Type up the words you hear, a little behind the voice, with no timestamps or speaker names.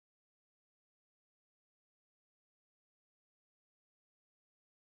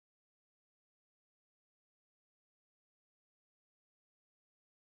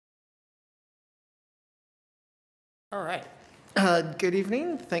All right. Good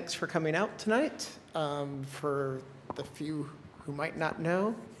evening. Thanks for coming out tonight. For the few who might not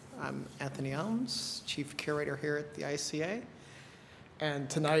know, I'm Anthony Elms, Chief Curator here at the ICA. And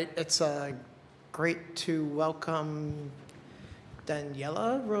tonight it's great to welcome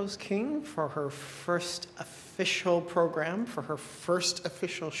Daniella Rose King for her first official program, for her first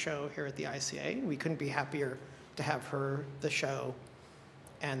official show here at the ICA. We couldn't be happier to have her, the show,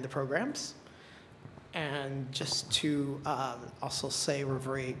 and the programs. And just to also say I'm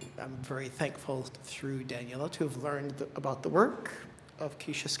very thankful through Daniella to have learned about the work of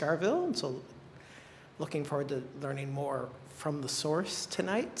Keisha Scarville. And so looking forward to learning more from the source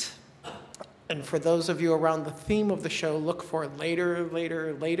tonight. And for those of you around the theme of the show, look for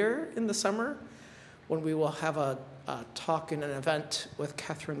later in the summer when we will have a talk and an event with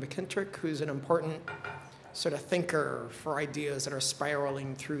Katherine McKittrick, who's an important sort of thinker for ideas that are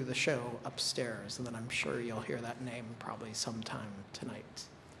spiraling through the show upstairs. And then I'm sure you'll hear that name probably sometime tonight.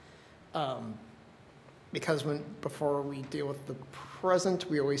 Because before we deal with the present,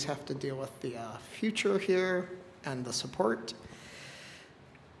 we always have to deal with the future here and the support.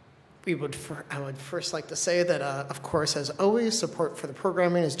 I would first like to say that, of course, as always, support for the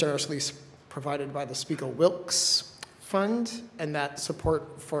programming is generously provided by the Spiegel-Wilkes Fund, and that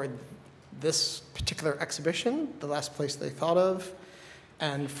support for this particular exhibition, The Last Place They Thought Of,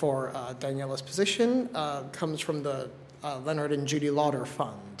 and for Daniella's position, comes from the Leonard and Judy Lauder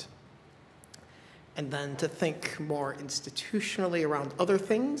Fund. And then to think more institutionally around other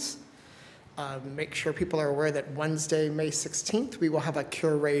things, make sure people are aware that Wednesday, May 16th, we will have a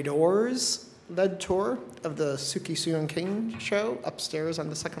curators-led tour of the Suki Suyun King show upstairs on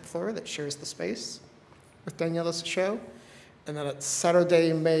the second floor that shares the space with Daniella's show. And then at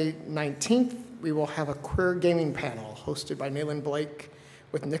Saturday, May 19th, we will have a queer gaming panel hosted by Nayland Blake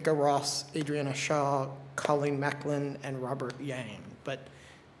with Nika Ross, Adriana Shaw, Colleen Macklin, and Robert Yang. But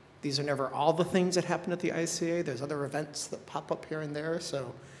these are never all the things that happen at the ICA. There's other events that pop up here and there.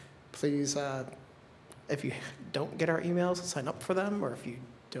 So please, if you don't get our emails, sign up for them. Or if you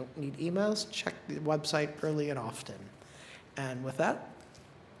don't need emails, check the website early and often. And with that,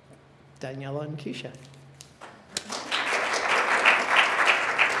 Daniella and Keisha.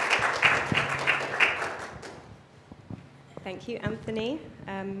 Thank you, Anthony.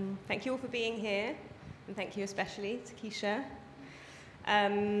 Thank you all for being here, and thank you especially to Keisha.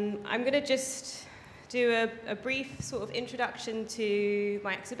 I'm going to just do a brief sort of introduction to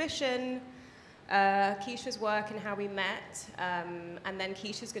my exhibition, Keisha's work and how we met, and then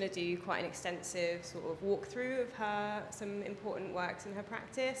Keisha's going to do quite an extensive sort of walkthrough of some important works in her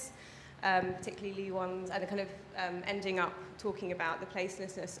practice, particularly ones, and kind of ending up talking about the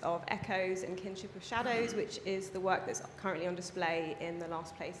placelessness of echoes and kinship of shadows, which is the work that's currently on display in The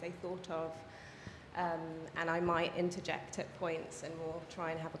Last Place They Thought Of. And I might interject at points and we'll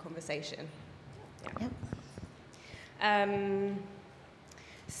try and have a conversation. Yeah.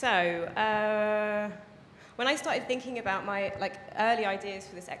 When I started thinking about my early ideas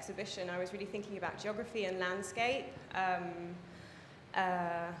for this exhibition, I was really thinking about geography and landscape.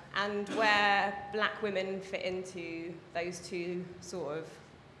 And where black women fit into those two sort of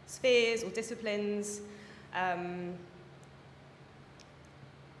spheres or disciplines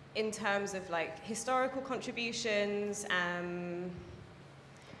in terms of historical contributions and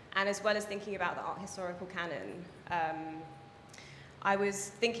as well as thinking about the art historical canon. I was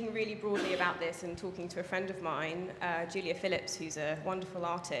thinking really broadly about this and talking to a friend of mine, Julia Phillips, who's a wonderful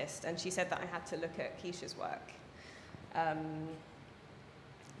artist, and she said that I had to look at Keisha's work.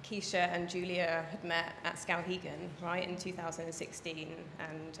 Keisha and Julia had met at Skowhegan, right, in 2016.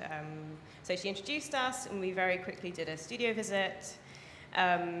 And so she introduced us, and we very quickly did a studio visit.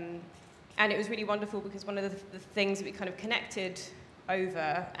 And it was really wonderful because one of the things that we kind of connected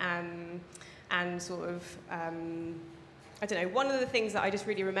over and sort of, I don't know, one of the things that I just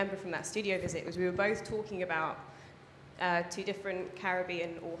really remember from that studio visit was we were both talking about two different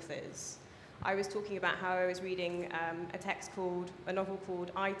Caribbean authors. I was talking about how I was reading a novel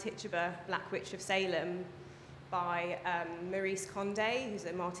called I, Tituba, Black Witch of Salem by Maurice Condé, who's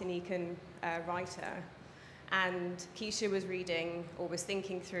a Martinican writer. And Keisha was reading, or was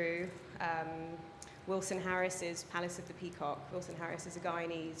thinking through, Wilson Harris's Palace of the Peacock. Wilson Harris is a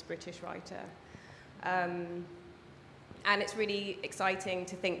Guyanese British writer. And it's really exciting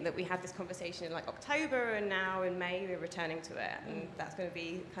to think that we had this conversation in October, and now in May we're returning to it. And that's going to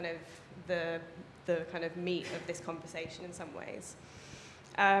be kind of the kind of meat of this conversation in some ways.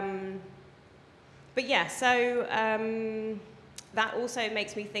 But yeah, so that also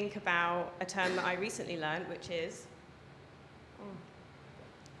makes me think about a term that I recently learned, which is,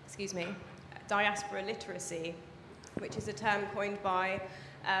 diaspora literacy. which is a term coined by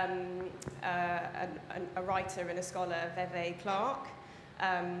a writer and a scholar, Veve Clark.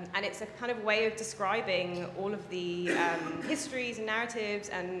 And it's a kind of way of describing all of the histories and narratives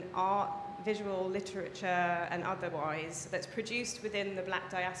and art, visual, literature, and otherwise that's produced within the Black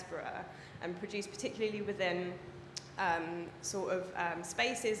diaspora, and produced particularly within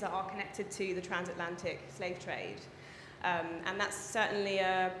spaces that are connected to the transatlantic slave trade. And that's certainly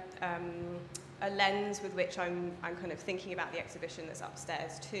a lens with which I'm kind of thinking about the exhibition that's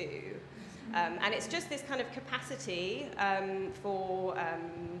upstairs too. And it's just this kind of capacity for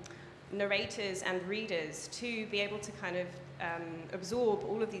narrators and readers to be able to kind of absorb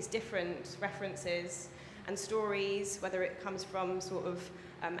all of these different references and stories, whether it comes from sort of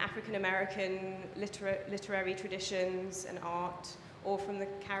African-American literary traditions and art, or from the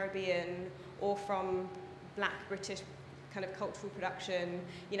Caribbean, or from Black British kind of cultural production.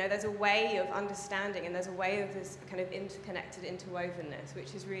 You know, there's a way of understanding, and there's a way of this kind of interconnected interwovenness,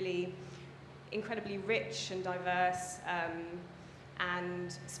 which is really incredibly rich and diverse,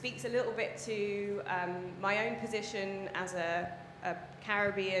 and speaks a little bit to my own position as a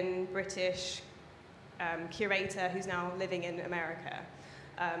Caribbean British curator who's now living in America.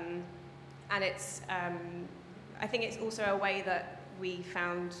 And it's, I think it's also a way that we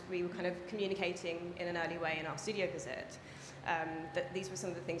found we were kind of communicating in an early way in our studio visit, that these were some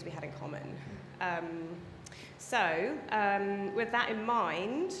of the things we had in common. With that in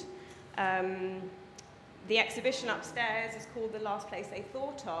mind, the exhibition upstairs is called The Last Place They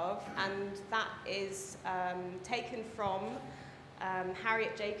Thought Of, and that is taken from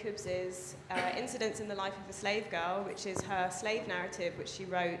Harriet Jacobs's Incidents in the Life of a Slave Girl, which is her slave narrative, which she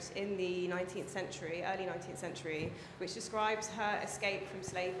wrote in the 19th century, early 19th century, which describes her escape from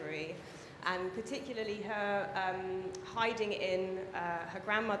slavery, and particularly her hiding in her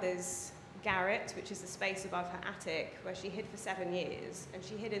grandmother's garret, which is the space above her attic, where she hid for 7 years, and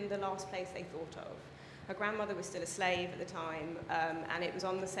she hid in the last place they thought of. Her grandmother was still a slave at the time, and it was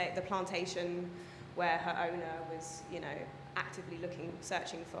on the plantation where her owner was, you know, actively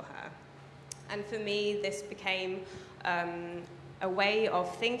searching for her. And for me, this became a way of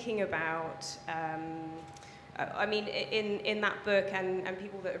thinking about, I mean, in that book, and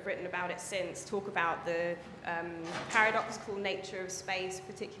people that have written about it since talk about the paradoxical nature of space,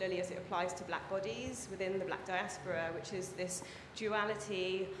 particularly as it applies to Black bodies within the Black diaspora, which is this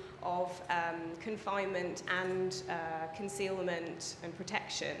duality of confinement and concealment and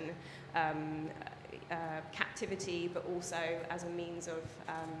protection, captivity, but also as a means of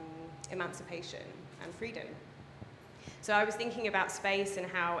emancipation and freedom. So I was thinking about space and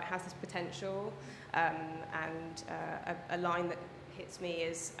how it has this potential, and a line that hits me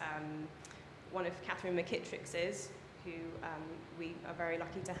is one of Katherine McKittrick's, who we are very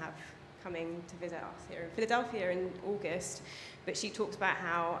lucky to have coming to visit us here in Philadelphia in August. But she talks about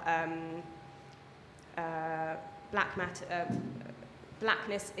how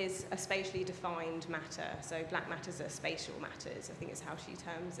blackness is a spatially defined matter. So black matters are spatial matters, I think is how she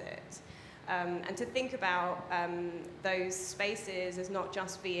terms it. And to think about those spaces as not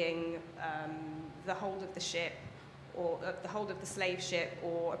just being the hold of the ship, or the hold of the slave ship,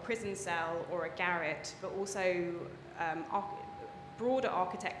 or a prison cell, or a garret, but also broader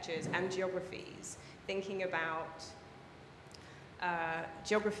architectures and geographies, thinking about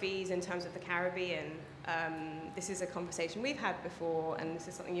geographies in terms of the Caribbean. This is a conversation we've had before, and this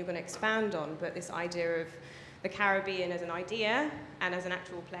is something you're going to expand on, but this idea of the Caribbean as an idea and as an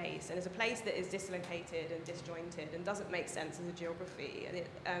actual place, and as a place that is dislocated and disjointed and doesn't make sense as a geography, and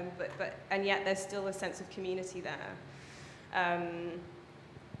and yet there's still a sense of community there.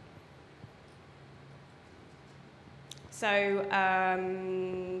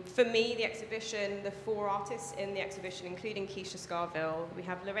 For me, the exhibition, the 4 artists in the exhibition, including Keisha Scarville, we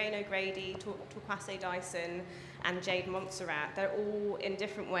have Lorraine O'Grady, Torkwase Dyson, and Jade Montserrat. They're all in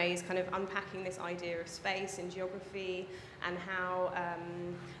different ways kind of unpacking this idea of space and geography, and how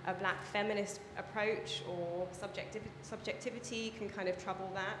a Black feminist approach or subjectivity can kind of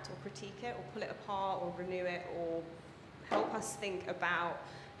trouble that, or critique it, or pull it apart, or renew it, or help us think about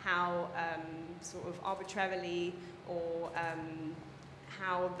how sort of arbitrarily, or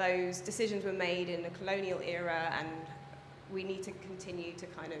how those decisions were made in the colonial era, and we need to continue to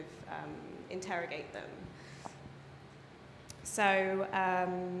kind of interrogate them. So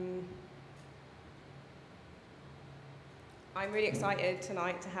I'm really excited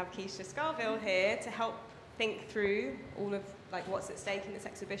tonight to have Keisha Scarville here to help think through all of like what's at stake in this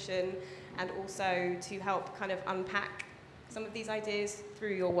exhibition, and also to help kind of unpack some of these ideas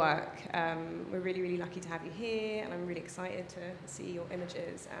through your work. We're really, really lucky to have you here, and I'm really excited to see your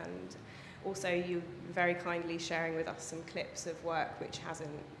images, and also you very kindly sharing with us some clips of work which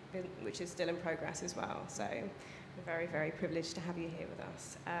is still in progress as well. So we're very, very privileged to have you here with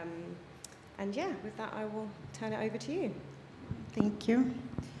us. And yeah, with that, I will turn it over to you. Thank you.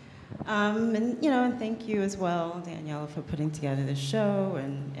 And thank you as well, Daniella, for putting together the show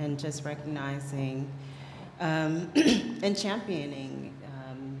and just recognizing and championing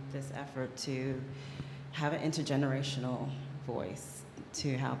this effort to have an intergenerational voice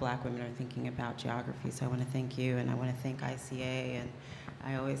to how Black women are thinking about geography. So I want to thank you, and I want to thank ICA, and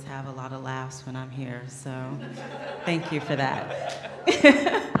I always have a lot of laughs when I'm here, so thank you for that.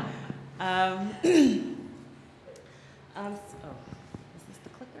 Oh, is this the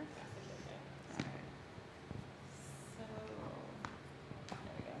clicker? All right.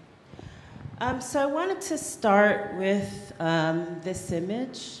 There we go. So I wanted to start with this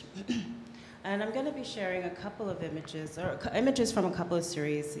image. And I'm going to be sharing a couple of images, or images from a couple of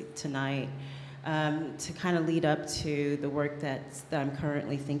series tonight, to kind of lead up to the work that I'm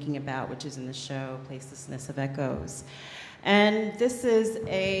currently thinking about, which is in the show, Placelessness of Echoes. And this is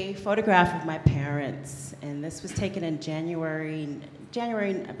a photograph of my parents, and this was taken in January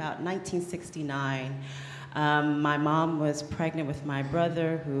about 1969. My mom was pregnant with my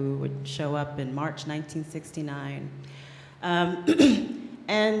brother, who would show up in March 1969.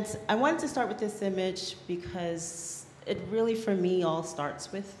 And I wanted to start with this image because it really, for me, all starts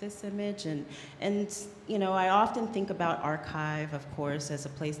with this image. And I often think about archive, of course, as a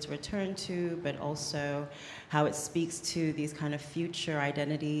place to return to, but also how it speaks to these kind of future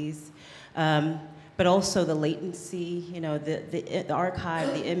identities, but also the latency, the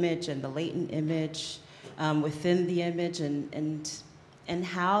archive, the image, and the latent image within the image, and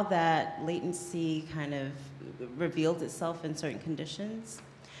how that latency kind of revealed itself in certain conditions.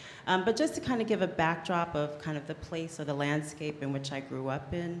 But just to kind of give a backdrop of kind of the place or the landscape in which I grew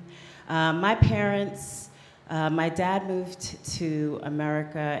up in. My parents, my dad moved to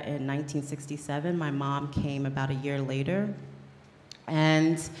America in 1967. My mom came about a year later.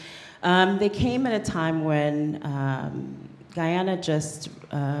 And they came at a time when Guyana just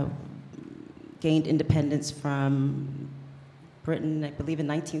gained independence from Britain, I believe in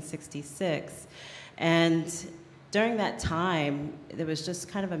 1966. And during that time, there was just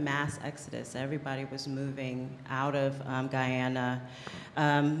kind of a mass exodus. Everybody was moving out of Guyana,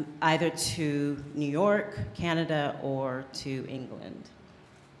 either to New York, Canada, or to England.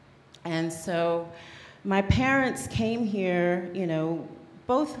 And so my parents came here,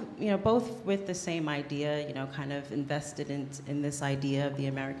 both with the same idea, kind of invested in this idea of the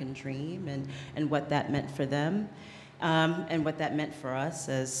American dream and what that meant for them, and what that meant for us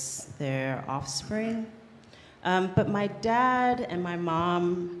as their offspring. But my dad and my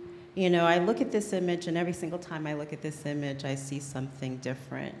mom, I look at this image, and every single time I look at this image, I see something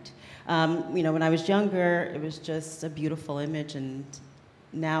different. When I was younger, it was just a beautiful image, and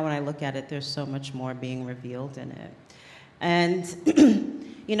now when I look at it, there's so much more being revealed in it. And,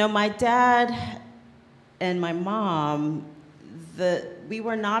 my dad and my mom, we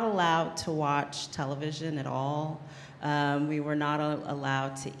were not allowed to watch television at all. We were not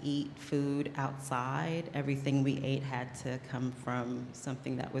allowed to eat food outside. Everything we ate had to come from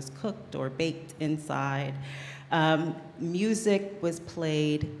something that was cooked or baked inside. Music was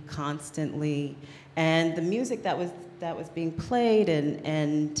played constantly, and the music that was being played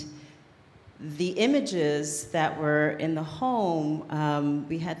and the images that were in the home,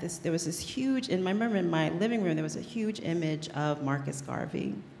 there was this huge, and I remember in my living room, there was a huge image of Marcus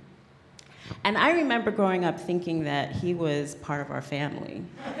Garvey. And I remember growing up thinking that he was part of our family.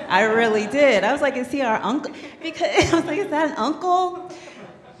 I really did. I was like, is he our uncle? Because I was like, is that an uncle?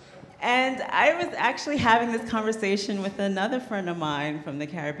 And I was actually having this conversation with another friend of mine from the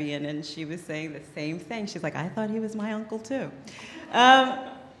Caribbean, and she was saying the same thing. She's like, I thought he was my uncle too.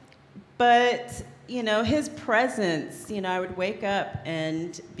 But his presence, I would wake up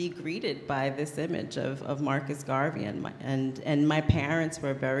and be greeted by this image of Marcus Garvey, and my parents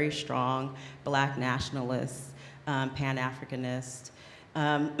were very strong Black nationalists, Pan-Africanists.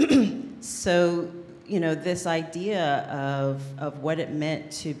 So, this idea of what it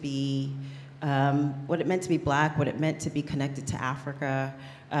meant to be, Black, what it meant to be connected to Africa,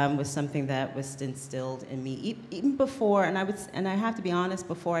 was something that was instilled in me even before, and I have to be honest,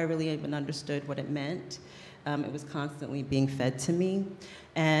 before I really even understood what it meant. It was constantly being fed to me.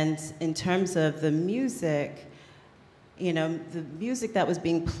 And in terms of the music, the music that was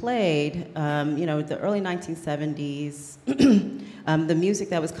being played, the early 1970s, the music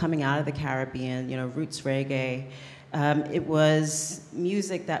that was coming out of the Caribbean, roots reggae, It was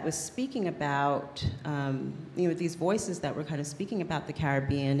music that was speaking about, these voices that were kind of speaking about the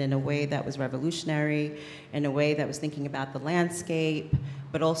Caribbean in a way that was revolutionary, in a way that was thinking about the landscape,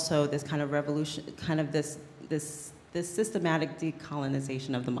 but also this kind of revolution, kind of this systematic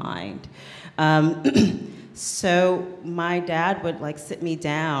decolonization of the mind. So my dad would like sit me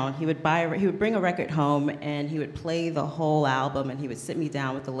down. He would bring a record home and he would play the whole album and he would sit me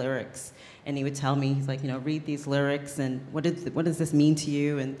down with the lyrics and he would tell me, he's like, read these lyrics and what does this mean to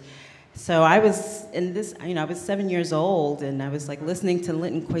you? And so I was in this, I was 7 years old and I was like listening to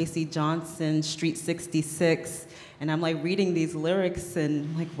Linton Kwesi Johnson, Street 66, and I'm like reading these lyrics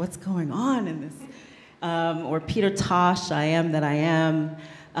and like, what's going on in this? Or Peter Tosh, I Am That I Am,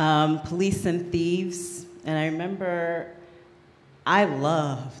 Police and Thieves. And I remember I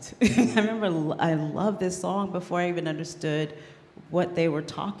loved this song before I even understood what they were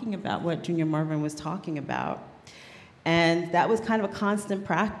talking about, what Junior Marvin was talking about. And that was kind of a constant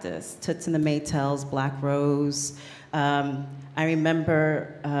practice. Toots and the Maytals, Black Rose. I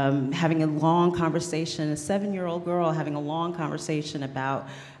remember having a long conversation, a 7-year-old girl having a long conversation about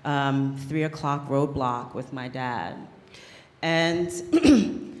 3 o'clock Roadblock with my dad. And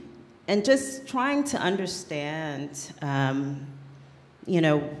just trying to understand,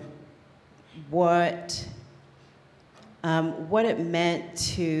 what it meant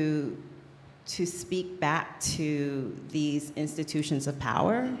to speak back to these institutions of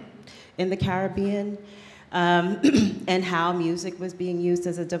power in the Caribbean, and how music was being used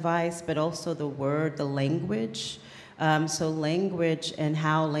as a device, but also the word, the language. So language and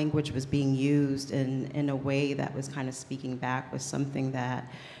how language was being used in a way that was kind of speaking back was something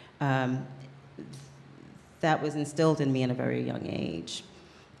that that was instilled in me at a very young age.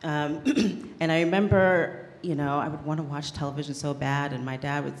 And I remember, I would want to watch television so bad, and my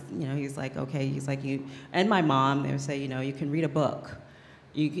dad would, he's like, okay, he's like, and my mom, they would say, you can read a book.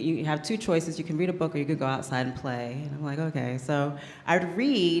 You have 2 choices, you can read a book or you could go outside and play. And I'm like, okay. So I would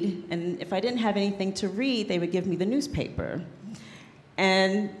read, and if I didn't have anything to read, they would give me the newspaper.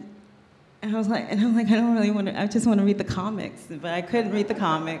 And I was like, I don't really want to, I just want to read the comics, but I couldn't read the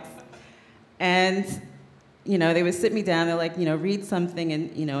comics. And, they would sit me down, they're like, read something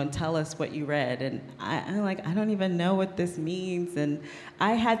and, and tell us what you read. And I'm like, I don't even know what this means. And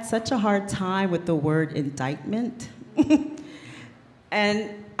I had such a hard time with the word indictment.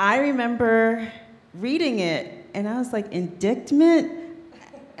 And I remember reading it, and I was like, indictment?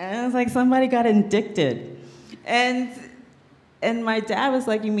 And I was like, somebody got indicted. And my dad was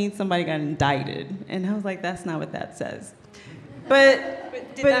like, you mean somebody got indicted? And I was like, that's not what that says.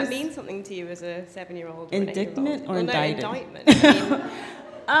 But did that mean something to you as a 7-year-old? Indictment or indicted? No, indictment.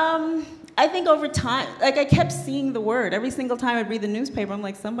 I think over time, like I kept seeing the word. Every single time I'd read the newspaper, I'm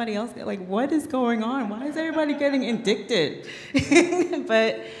like, somebody else, like, what is going on? Why is everybody getting indicted?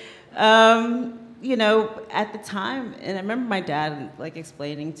 But, at the time, and I remember my dad, like,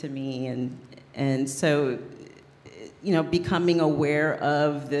 explaining to me, and so, becoming aware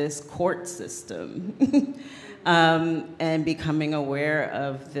of this court system, and becoming aware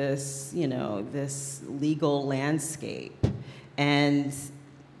of this, this legal landscape, and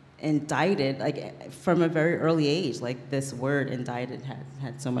indicted, like from a very early age, like this word indicted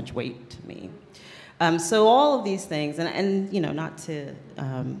had so much weight to me. So all of these things, and not to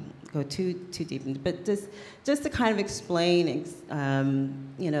go too deep into, but just to kind of explain,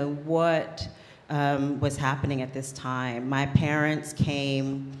 what was happening at this time. My parents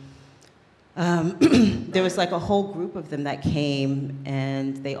came. There was like a whole group of them that came,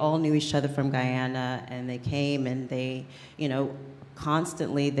 and they all knew each other from Guyana, and they came and they,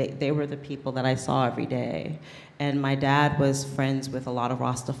 constantly, they were the people that I saw every day. And my dad was friends with a lot of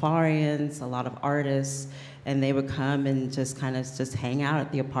Rastafarians, a lot of artists, and they would come and just kind of just hang out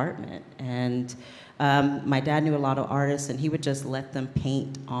at the apartment. And my dad knew a lot of artists, and he would just let them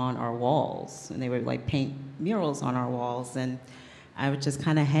paint on our walls. And they would like paint murals on our walls, and I would just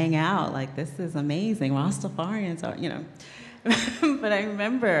kind of hang out like, this is amazing, Rastafarians are, But I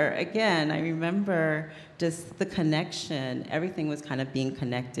remember just the connection. Everything was kind of being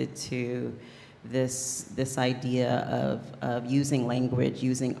connected to this idea of using language,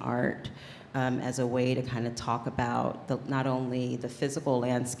 using art as a way to kind of talk about not only the physical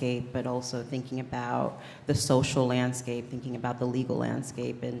landscape, but also thinking about the social landscape, thinking about the legal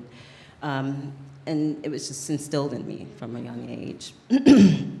landscape, and it was just instilled in me from a young age.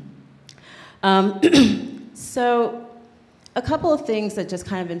 So a couple of things that just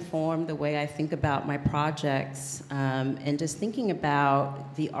kind of informed the way I think about my projects, and just thinking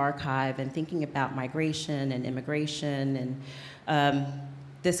about the archive and thinking about migration and immigration and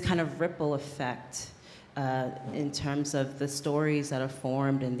this kind of ripple effect in terms of the stories that are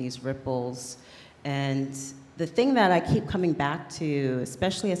formed in these ripples. And the thing that I keep coming back to,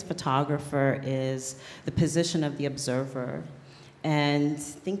 especially as a photographer, is the position of the observer. And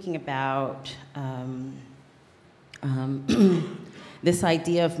thinking about this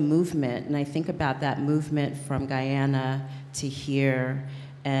idea of movement, and I think about that movement from Guyana to here,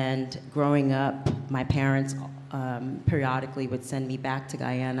 and growing up, my parents periodically would send me back to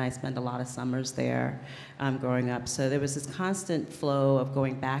Guyana. I spent a lot of summers there growing up. So there was this constant flow of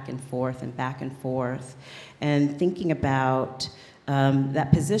going back and forth, and thinking about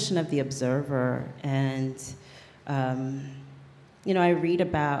that position of the observer. And I read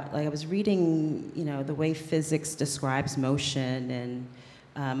about, I was reading, the way physics describes motion, and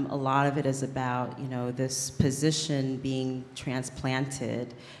a lot of it is about, this position being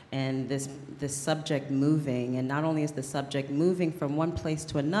transplanted, and this subject moving. And not only is the subject moving from one place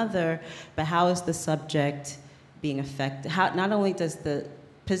to another, but how is the subject being affected? Not only does the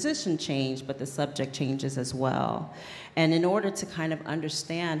position change, but the subject changes as well. And in order to kind of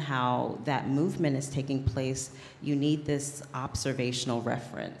understand how that movement is taking place, you need this observational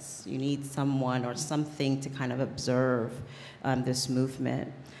reference. You need someone or something to kind of observe this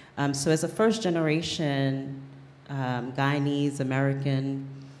movement. So as a first generation Guyanese American,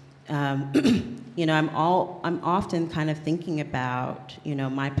 I'm often kind of thinking about,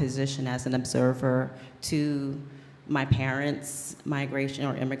 my position as an observer to my parents' migration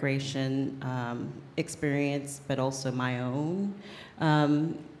or immigration experience, but also my own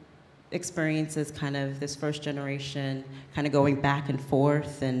experiences, kind of this first generation, kind of going back and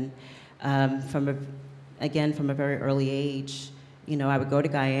forth. And from a very early age, I would go to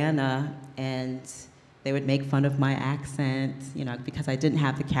Guyana and they would make fun of my accent, because I didn't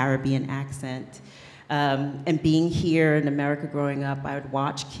have the Caribbean accent. And being here in America growing up, I would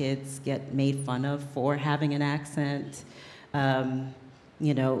watch kids get made fun of for having an accent.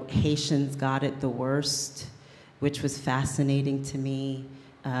 Haitians got it the worst, which was fascinating to me,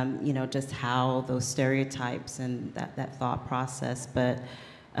 just how those stereotypes and that thought process. But,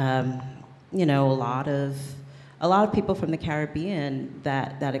 a lot of people from the Caribbean,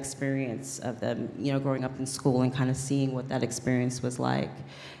 that experience of them, growing up in school and kind of seeing what that experience was like,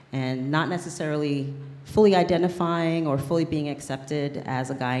 and not necessarily fully identifying or fully being accepted as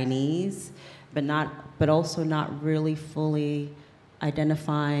a Guyanese, but also not really fully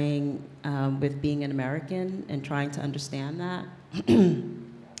identifying with being an American and trying to understand that.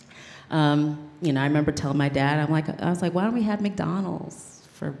 I remember telling my dad, I was like, why don't we have McDonald's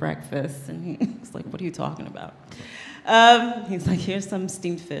for breakfast? And he was like, what are you talking about? He's like, here's some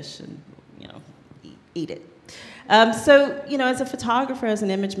steamed fish, and eat it. So, as a photographer, as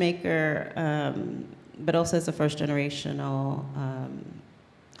an image maker, but also as a first generational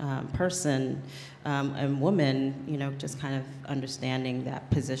person and woman, just kind of understanding that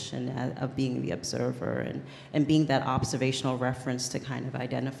position of being the observer and being that observational reference to kind of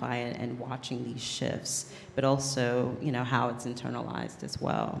identify and watching these shifts, but also, how it's internalized as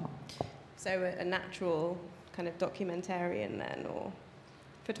well. So a natural kind of documentarian then, or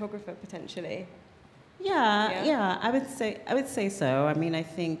photographer potentially? Yeah, I would say so. I mean, I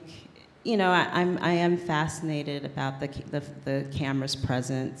think, I am fascinated about the camera's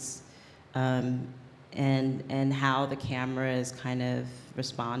presence, and how the camera is kind of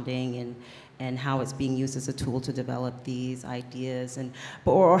responding, and how it's being used as a tool to develop these ideas,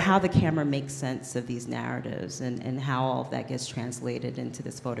 or how the camera makes sense of these narratives, and how all of that gets translated into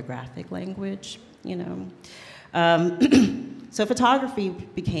this photographic language, So photography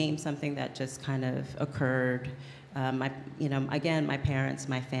became something that just kind of occurred. My parents,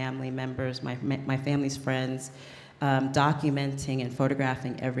 my family members, my family's friends, documenting and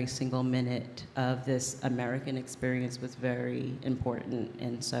photographing every single minute of this American experience was very important.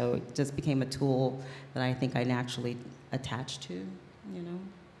 And so it just became a tool that I think I naturally attached to,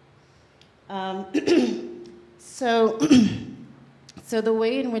 So the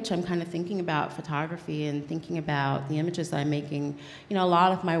way in which I'm kind of thinking about photography and thinking about the images that I'm making, a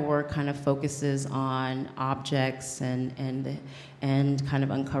lot of my work kind of focuses on objects and kind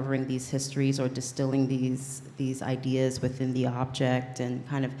of uncovering these histories or distilling these ideas within the object and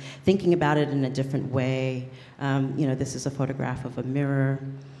kind of thinking about it in a different way. This is a photograph of a mirror,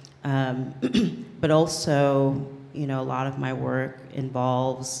 but also, a lot of my work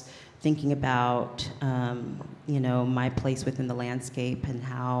involves thinking about, my place within the landscape and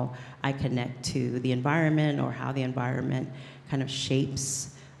how I connect to the environment, or how the environment kind of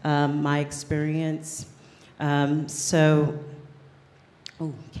shapes my experience. Can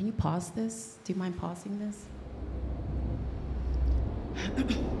you pause this? Do you mind pausing this?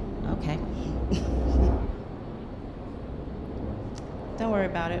 Okay. Don't worry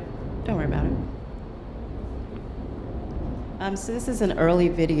about it. Don't worry about it. So this is an early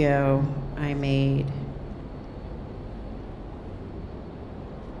video I made.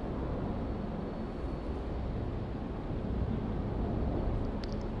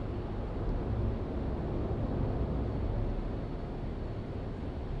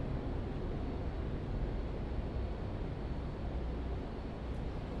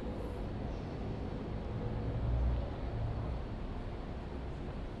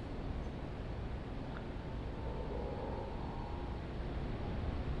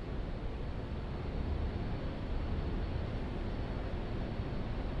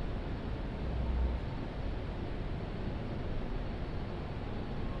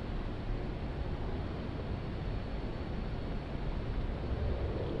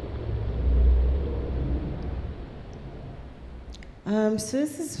 So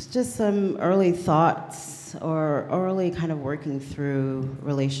this is just some early thoughts or early kind of working through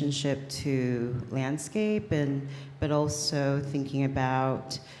relationship to landscape, but also thinking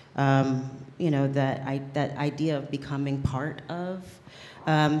about that idea of becoming part of.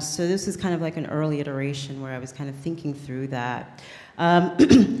 So this is kind of like an early iteration where I was kind of thinking through that.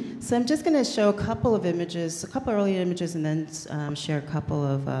 So I'm just going to show a couple of images, a couple early images, and then share a couple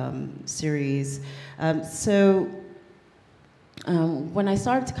of series. When I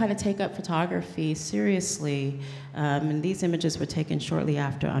started to kind of take up photography seriously, and these images were taken shortly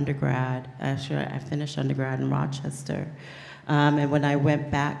after undergrad. Actually, I finished undergrad in Rochester. And when I went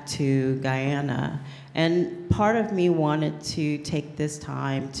back to Guyana, and part of me wanted to take this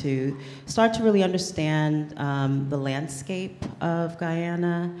time to start to really understand the landscape of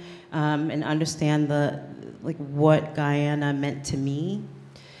Guyana and understand what Guyana meant to me,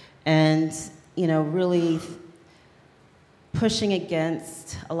 and really pushing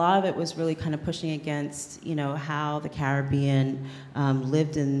against, a lot of it was really kind of pushing against, how the Caribbean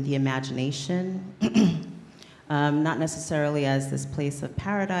lived in the imagination, not necessarily as this place of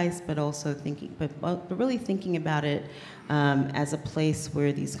paradise, but also but really thinking about it as a place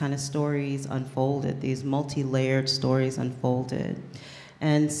where these kind of stories unfolded, these multi-layered stories unfolded.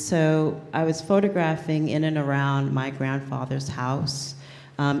 And so I was photographing in and around my grandfather's house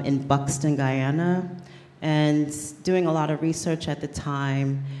in Buxton, Guyana, and doing a lot of research at the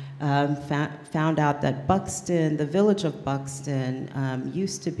time, found out that Buxton, the village of Buxton,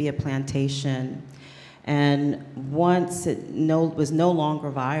 used to be a plantation. And once it was no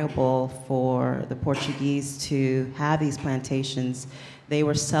longer viable for the Portuguese to have these plantations, they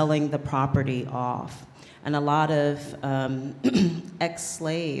were selling the property off. And a lot of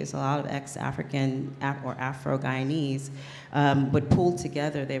ex-slaves, a lot of ex-African or Afro-Guyanese would pull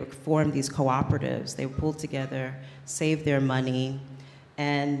together. They would form these cooperatives. They would pull together, save their money,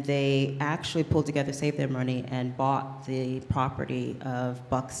 and they actually pulled together, saved their money, and bought the property of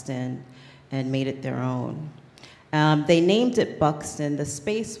Buxton and made it their own. They named it Buxton.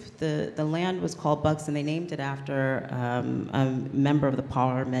 The land was called Buxton. They named it after a member of the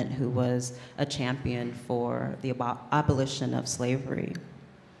parliament who was a champion for the abolition of slavery.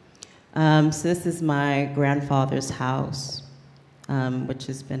 So this is my grandfather's house, which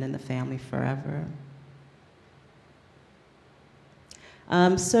has been in the family forever.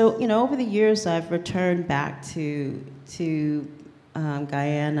 So, over the years, I've returned back to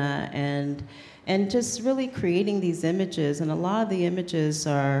Guyana and just really creating these images. And a lot of the images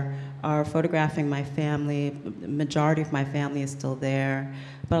are photographing my family. The majority of my family is still there.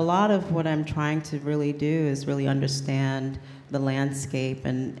 But a lot of what I'm trying to really do is really understand the landscape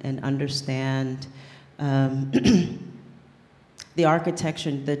and understand the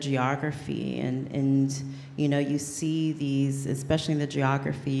architecture, the geography, and you see these, especially in the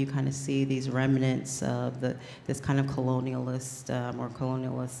geography, you kind of see these remnants of this kind of colonialist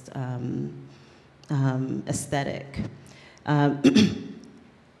aesthetic.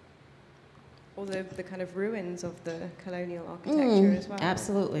 Or the kind of ruins of the colonial architecture as well.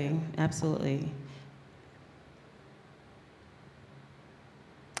 Absolutely, absolutely.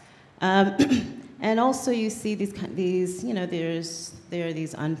 And also you see there are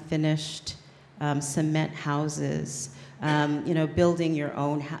these unfinished cement houses, building your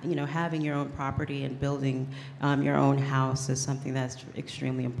own, having your own property and building your own house is something that's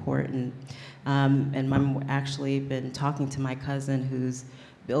extremely important. And I'm actually been talking to my cousin who's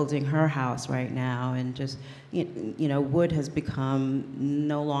building her house right now, and just, wood has become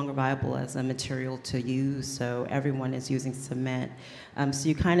no longer viable as a material to use, so everyone is using cement. So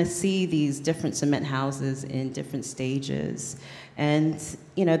you kind of see these different cement houses in different stages. And,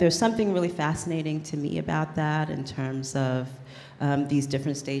 there's something really fascinating to me about that in terms of these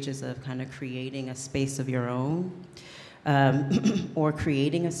different stages of kind of creating a space of your own, or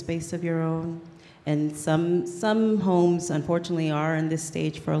creating a space of your own. And some homes, unfortunately, are in this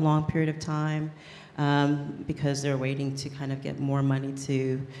stage for a long period of time, because they're waiting to kind of get more money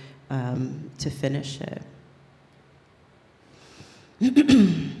to finish it.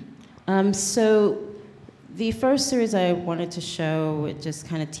 So the first series I wanted to show, just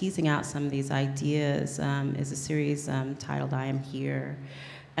kind of teasing out some of these ideas, is a series titled I Am Here.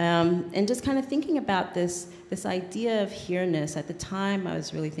 And just kind of thinking about this idea of here-ness. At the time, I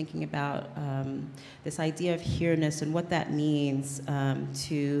was really thinking about this idea of here-ness and what that means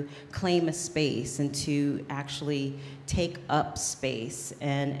to claim a space and to actually take up space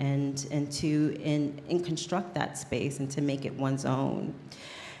and to construct that space and to make it one's own.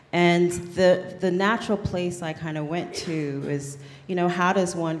 And the natural place I kind of went to is, you know, how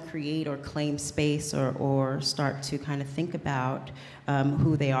does one create or claim space or start to kind of think about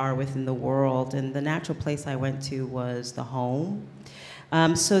who they are within the world? And the natural place I went to was the home.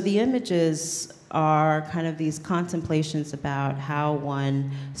 So the images are kind of these contemplations about how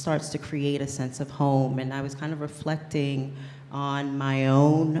one starts to create a sense of home. And I was kind of reflecting on my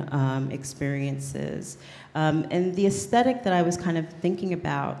own experiences. And the aesthetic that I was kind of thinking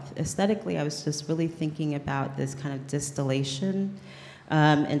about, aesthetically, I was just really thinking about this kind of distillation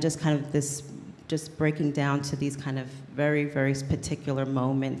and just kind of this, just breaking down to these kind of very, very particular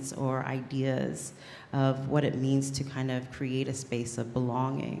moments or ideas of what it means to kind of create a space of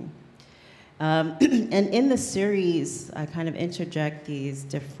belonging. And in the series, I kind of interject these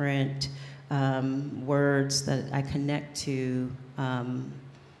different words that I connect to,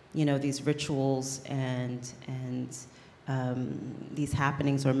 you know, these rituals and these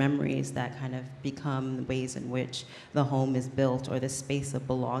happenings or memories that kind of become ways in which the home is built or the space of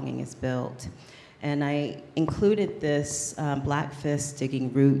belonging is built. And I included this Black Fist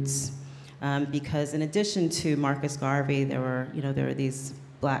digging roots because in addition to Marcus Garvey, there were these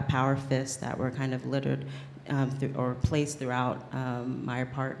Black power fists that were kind of littered or placed throughout my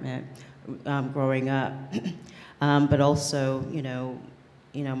apartment growing up. But also, you know,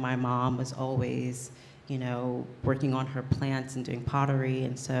 my mom was always, you know, working on her plants and doing pottery,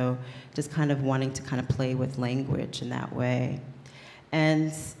 and so just kind of wanting to kind of play with language in that way.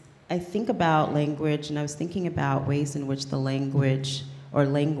 And I think about language, and I was thinking about ways in which the language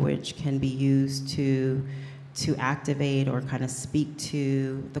can be used to activate or kind of speak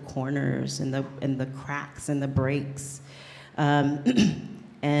to the corners and the cracks and the breaks,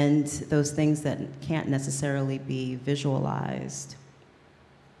 and those things that can't necessarily be visualized.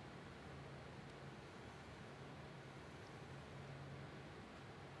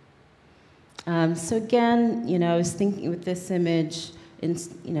 So again, you know, I was thinking with this image, you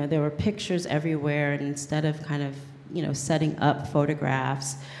know, there were pictures everywhere, and instead of kind of, you know, setting up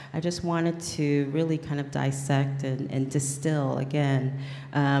photographs, I just wanted to really kind of dissect and distill, again,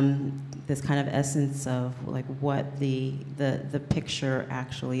 this kind of essence of like what the picture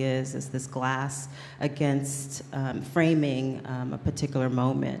actually is this glass against framing a particular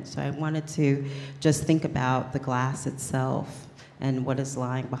moment. So I wanted to just think about the glass itself and what is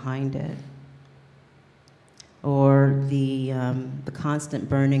lying behind it. Or the constant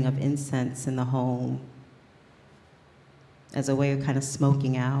burning of incense in the home as a way of kind of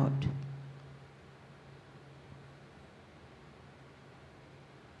smoking out.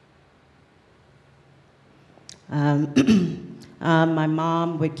 My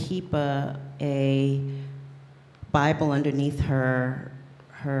mom would keep a Bible underneath her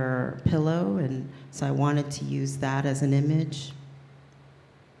pillow, and so I wanted to use that as an image.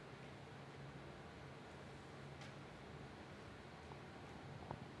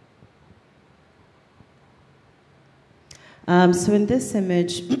 So in this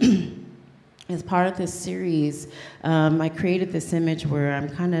image, as part of this series, I created this image where I'm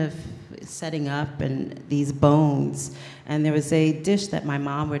kind of setting up and these bones. And there was a dish that my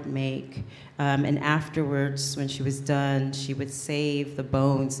mom would make, and afterwards, when she was done, she would save the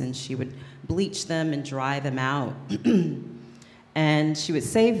bones and she would bleach them and dry them out. And she would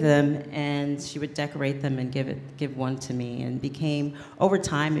save them and she would decorate them and give one to me. And over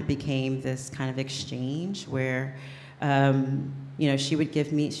time, it became this kind of exchange where you know, she would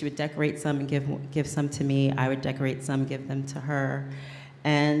decorate some and give some to me. I would decorate some, give them to her.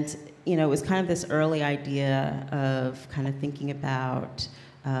 And, you know, it was kind of this early idea of kind of thinking about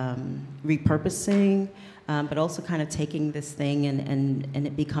repurposing, but also kind of taking this thing and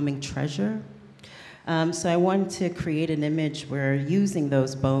it becoming treasure. So I wanted to create an image where using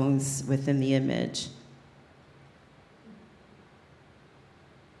those bones within the image.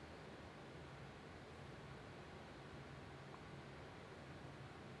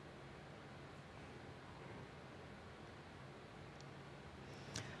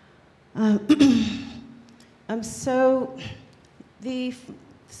 So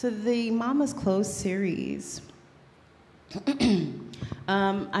the Mama's Clothes series,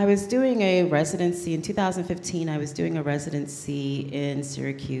 I was doing a residency in 2015. I was doing a residency in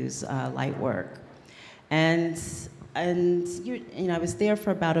Syracuse, light work, and I was there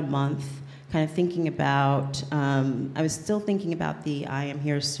for about a month, kind of thinking about. I was still thinking about the I Am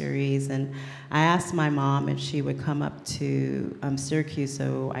Here series, and I asked my mom if she would come up to Syracuse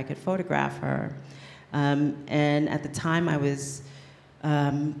so I could photograph her. And at the time, I was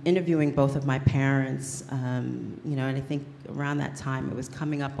interviewing both of my parents, and I think around that time it was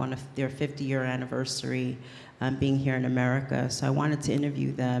coming up on their 50-year anniversary being here in America. So I wanted to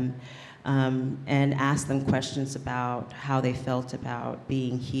interview them and ask them questions about how they felt about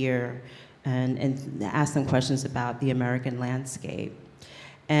being here, and ask them questions about the American landscape.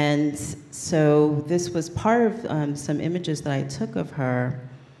 And so this was part of some images that I took of her,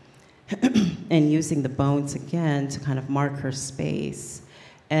 and using the bones again to kind of mark her space.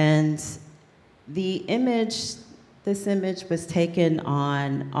 And this image was taken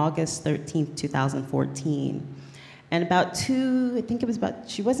on August 13th, 2014. And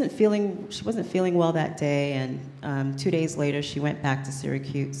she wasn't feeling well that day, and 2 days later she went back to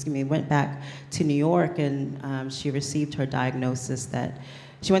New York, and she received her diagnosis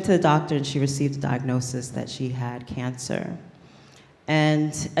she went to the doctor and she received a diagnosis that she had cancer.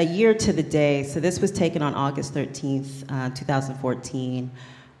 And a year to the day, so this was taken on August 13th, 2014.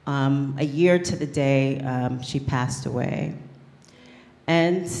 A year to the day, she passed away.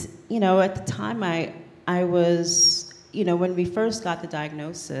 And, at the time I was, when we first got the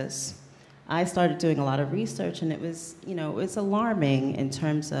diagnosis, I started doing a lot of research, and it was alarming in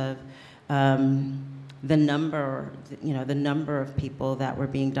terms of the number of people that were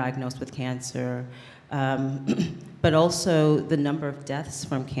being diagnosed with cancer, but also the number of deaths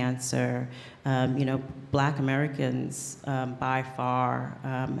from cancer. Black Americans by far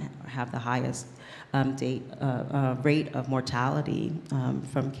have the highest rate of mortality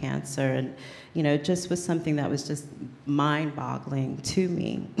from cancer, and it just was something that was just mind-boggling to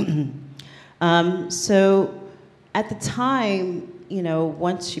me. So at the time,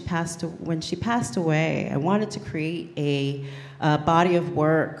 when she passed away, I wanted to create a body of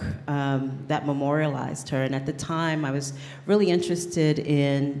work that memorialized her. And at the time, I was really interested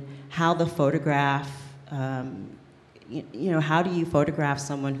in how the photograph, how do you photograph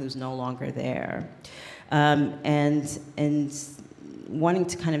someone who's no longer there? And wanting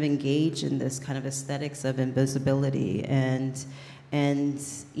to kind of engage in this kind of aesthetics of invisibility, and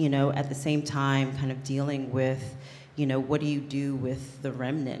at the same time, kind of dealing with, what do you do with the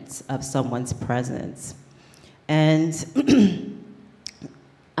remnants of someone's presence? And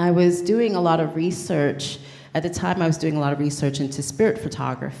I was doing a lot of research. At the time, I was doing a lot of research into spirit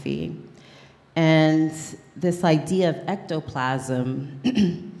photography. And this idea of ectoplasm,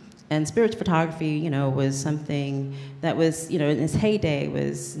 and spirit photography, was something that was, in its heyday,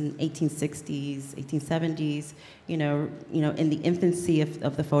 was in 1860s, 1870s, in the infancy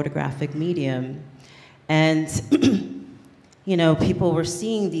of the photographic medium. And, people were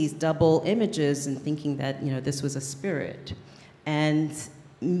seeing these double images and thinking that, this was a spirit. And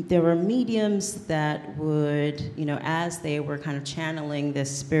there were mediums that would, as they were kind of channeling this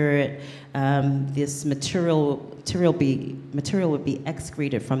spirit, this material would be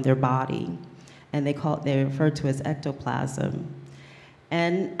excreted from their body, and they referred to as ectoplasm.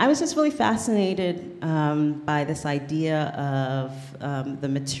 And I was just really fascinated by this idea of the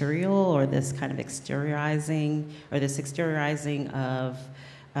material, or this kind of exteriorizing of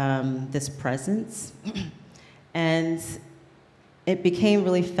this presence. And it became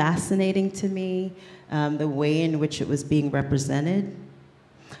really fascinating to me, the way in which it was being represented.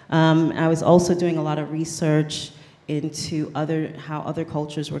 I was also doing a lot of research into how other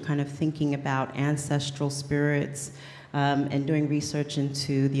cultures were kind of thinking about ancestral spirits, and doing research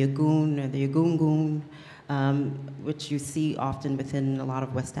into the Ogun or the Egungun, which you see often within a lot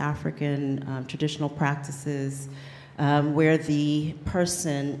of West African traditional practices, where the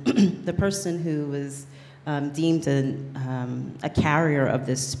person who was deemed a carrier of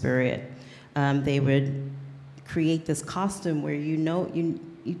this spirit, they would create this costume where you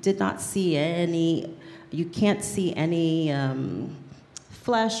did not see you can't see any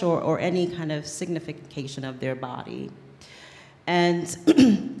flesh or any kind of signification of their body. And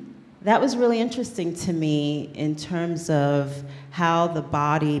that was really interesting to me in terms of how the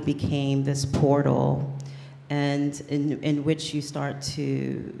body became this portal, and in which you start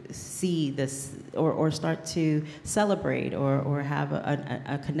to see this, or start to celebrate, or have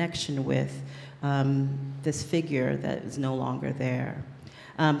a connection with this figure that is no longer there.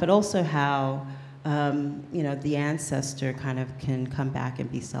 but also how the ancestor kind of can come back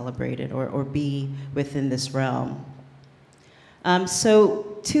and be celebrated or be within this realm.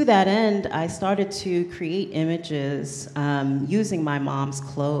 So to that end, I started to create images using my mom's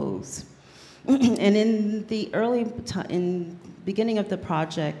clothes. And in the beginning of the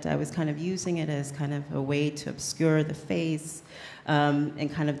project, I was kind of using it as kind of a way to obscure the face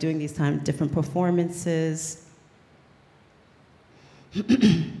and kind of doing these different performances.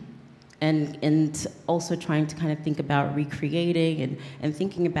 And also trying to kind of think about recreating and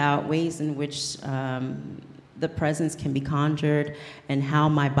thinking about ways in which the presence can be conjured and how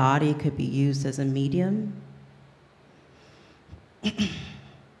my body could be used as a medium.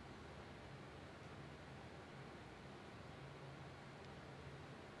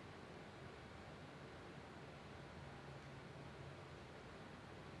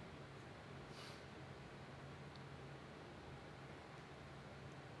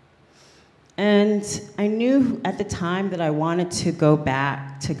 And I knew at the time that I wanted to go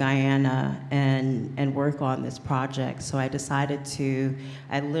back to Guyana and work on this project. So I decided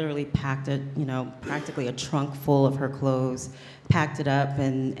I literally packed practically a trunk full of her clothes, packed it up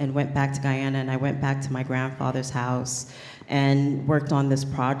and went back to Guyana, and I went back to my grandfather's house and worked on this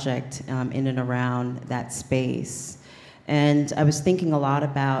project in and around that space. And I was thinking a lot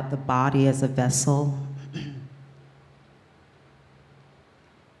about the body as a vessel.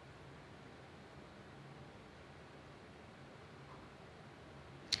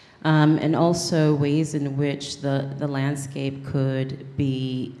 And also ways in which the landscape could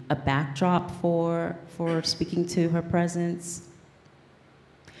be a backdrop for speaking to her presence.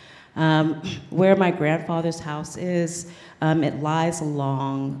 Where my grandfather's house is, it lies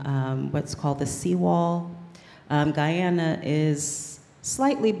along what's called the seawall. Guyana is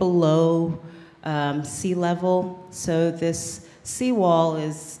slightly below sea level, so this seawall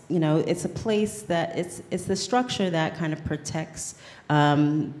is, it's a place that, it's the structure that kind of protects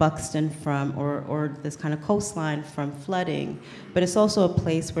Buxton from, or this kind of coastline from flooding, but it's also a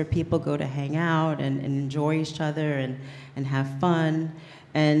place where people go to hang out and enjoy each other and have fun.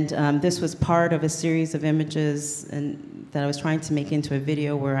 And this was part of a series of images that I was trying to make into a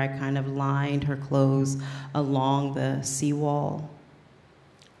video where I kind of lined her clothes along the seawall.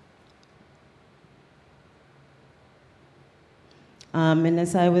 And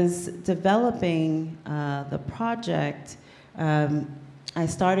as I was developing the project, I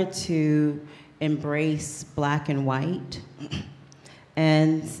started to embrace black and white,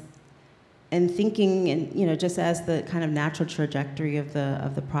 and thinking, and just as the kind of natural trajectory of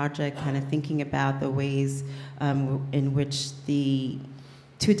the project, kind of thinking about the ways in which the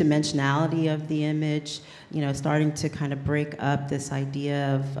two-dimensionality of the image, starting to kind of break up this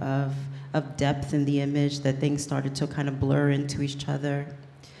idea of depth in the image, that things started to kind of blur into each other.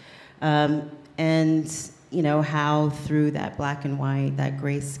 And how through that black and white, that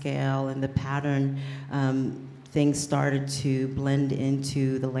grayscale and the pattern, things started to blend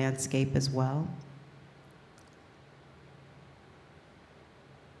into the landscape as well.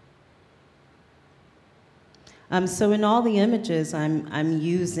 So in all the images, I'm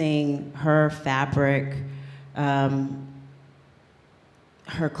using her fabric, her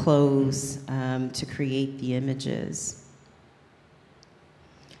clothes, to create the images.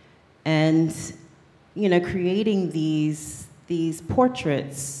 And creating these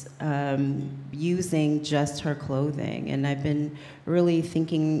portraits using just her clothing. And I've been really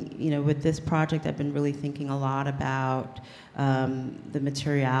thinking, with this project, I've been really thinking a lot about the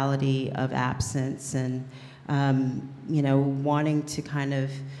materiality of absence and, wanting to kind of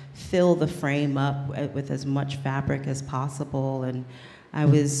fill the frame up with as much fabric as possible. And I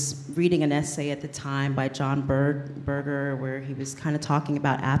was reading an essay at the time by John Berger where he was kind of talking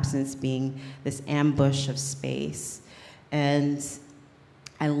about absence being this ambush of space. And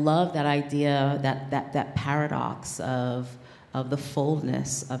I love that idea, that paradox of the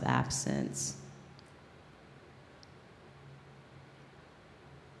fullness of absence.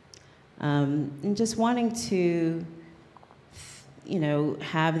 And just wanting to,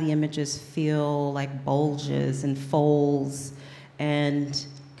 have the images feel like bulges and folds, and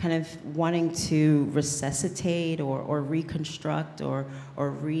kind of wanting to resuscitate or reconstruct or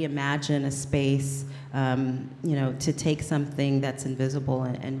reimagine a space, to take something that's invisible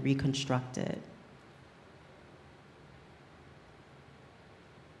and reconstruct it.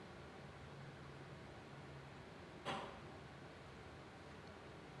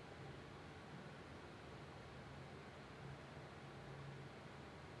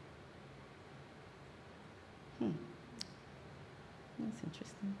 That's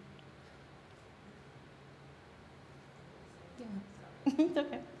interesting. Yeah. It's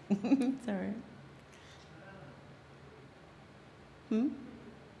okay. It's all right.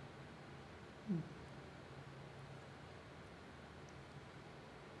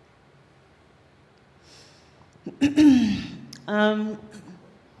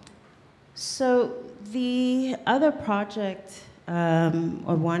 So the other project I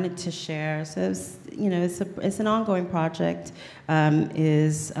wanted to share, so it's, it's an ongoing project,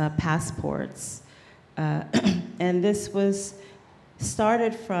 is passports. And this was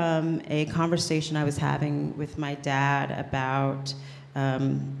started from a conversation I was having with my dad about,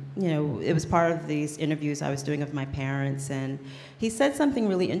 it was part of these interviews I was doing of my parents, and he said something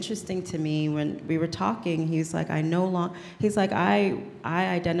really interesting to me when we were talking. He's like, I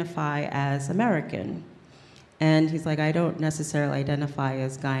identify as American. And he's like, I don't necessarily identify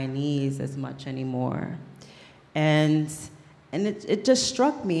as Guyanese as much anymore. And it just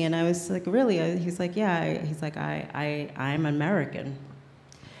struck me, and I was like, really? He's like, yeah. He's like, I'm American.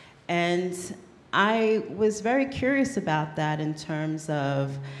 And I was very curious about that in terms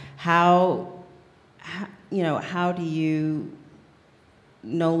of how do you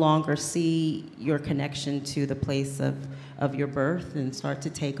no longer see your connection to the place of your birth and start to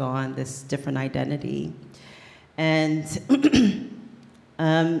take on this different identity. And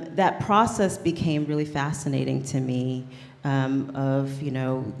that process became really fascinating to me, not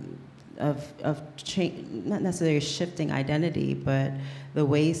necessarily shifting identity, but the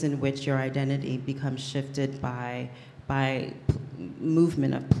ways in which your identity becomes shifted by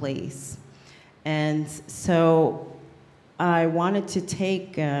movement of place. And so I wanted to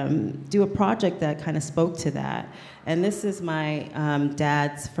do a project that kind of spoke to that. And this is my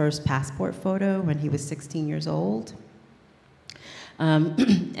dad's first passport photo when he was 16 years old.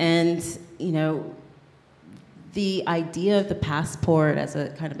 And, the idea of the passport as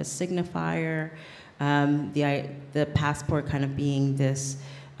a kind of a signifier, the passport kind of being this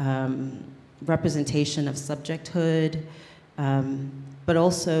representation of subjecthood, but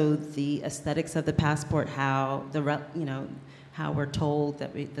also the aesthetics of the passport, how we're told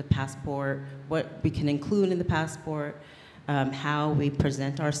that the passport, what we can include in the passport, how we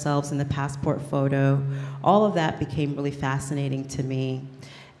present ourselves in the passport photo. All of that became really fascinating to me.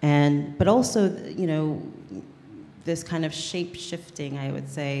 But also, this kind of shape-shifting, I would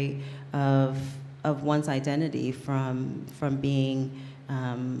say, of one's identity from being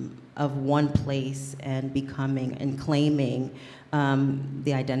of one place and becoming and claiming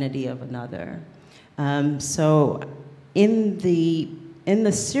the identity of another. So in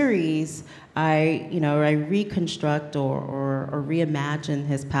the series, I reconstruct or reimagine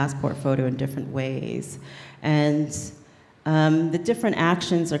his passport photo in different ways, and the different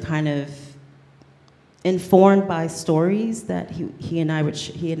actions are kind of informed by stories that he and I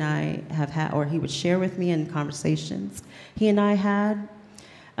have had, or he would share with me in conversations he and I had.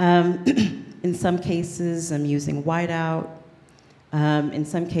 In some cases, I'm using whiteout. In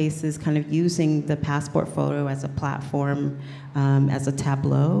some cases, kind of using the passport photo as a platform, as a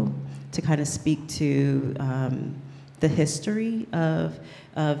tableau, to kind of speak to the history of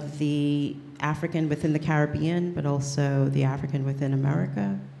the African within the Caribbean, but also the African within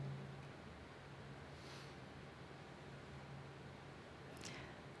America.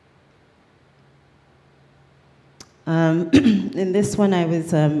 In this one,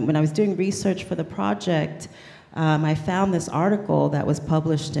 when I was doing research for the project, I found this article that was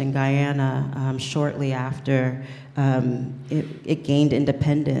published in Guyana shortly after it gained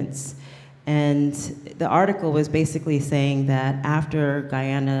independence. And the article was basically saying that after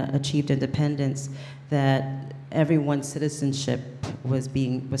Guyana achieved independence, that everyone's citizenship was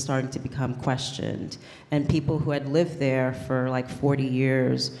starting to become questioned. And people who had lived there for like 40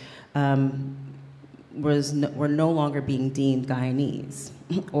 years were no longer being deemed Guyanese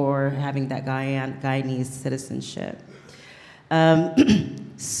or having that Guyanese citizenship.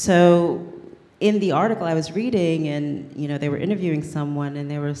 So in the article I was reading, and they were interviewing someone, and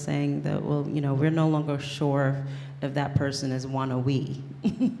they were saying that, well, we're no longer sure if that person is one of we.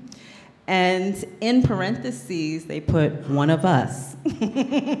 And in parentheses, they put one of us.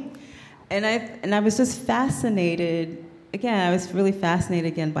 And I was just fascinated. Again, I was really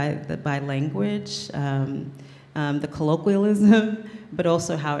fascinated again by language, the colloquialism, but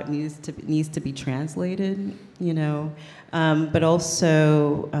also how it needs to be translated, but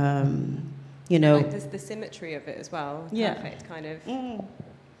also, like the symmetry of it as well. Yeah. Perfect kind of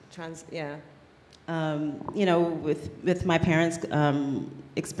with my parents'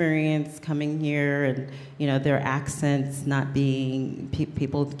 experience coming here, and their accents not being,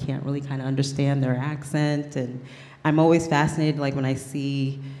 people can't really kind of understand their accent, and I'm always fascinated, like when I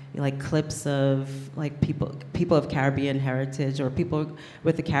see like clips of like people of Caribbean heritage or people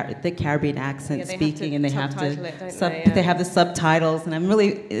with the Caribbean accent speaking, and they have to they have the subtitles, and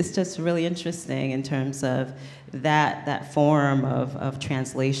it's just really interesting in terms of that form of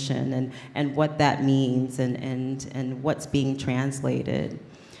translation and what that means and what's being translated.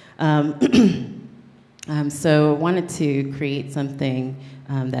 So I wanted to create something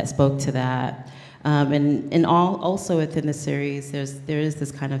that spoke to that. And also within the series, there is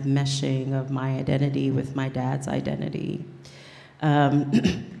this kind of meshing of my identity with my dad's identity.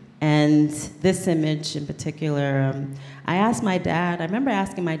 And this image in particular, I remember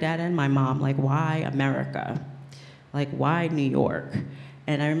asking my dad and my mom, like, why America? Like, why New York?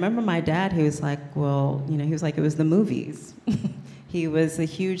 And I remember my dad, he was like, well, he was like, it was the movies. He was a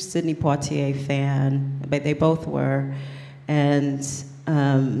huge Sidney Poitier fan, but they both were. And,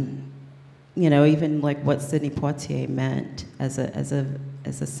 even like what Sidney Poitier meant as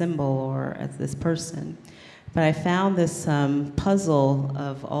a symbol or as this person. But I found this puzzle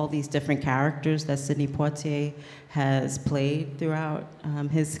of all these different characters that Sidney Poitier has played throughout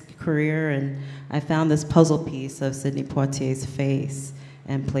his career, and I found this puzzle piece of Sidney Poitier's face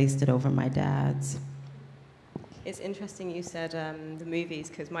and placed it over my dad's. It's interesting you said the movies,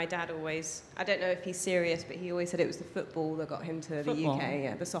 because my dad always, I don't know if he's serious, but he always said it was the football that got him to the UK,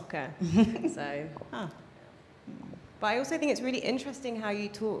 yeah, the soccer. So. Huh. But I also think it's really interesting how you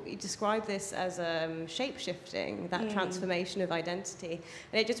describe this as shape-shifting, that transformation of identity.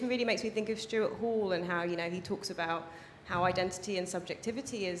 And it just really makes me think of Stuart Hall and how, he talks about how identity and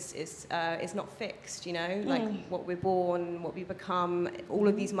subjectivity is not fixed, like what we're born, what we become, all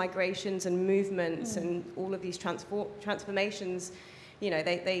of these migrations and movements and all of these transformations,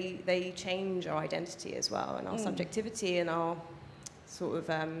 they change our identity as well, and our subjectivity and our sort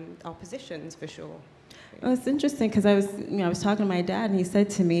of our positions, for sure. Well, it's interesting because I was talking to my dad, and he said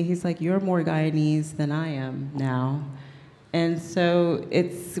to me, he's like, "You're more Guyanese than I am now," and so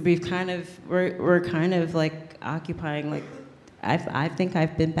we're kind of like occupying, like I think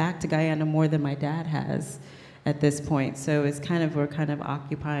I've been back to Guyana more than my dad has at this point. So it's we're kind of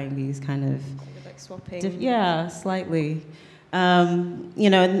occupying these kind of like swapping. Yeah, slightly.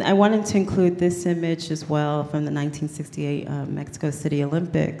 And I wanted to include this image as well from the 1968 Mexico City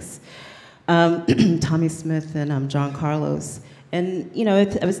Olympics. Tommy Smith and John Carlos. And,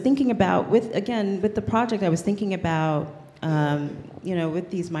 I was thinking about, with the project, I was thinking about, with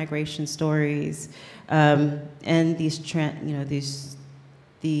these migration stories and these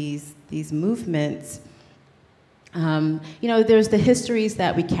movements, there's the histories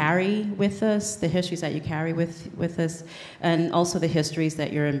that we carry with us, the histories that you carry with us, and also the histories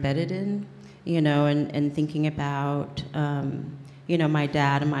that you're embedded in, and thinking about, my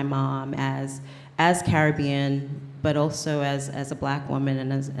dad and my mom as Caribbean, but also as a black woman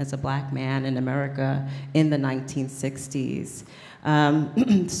and as a black man in America in the 1960s.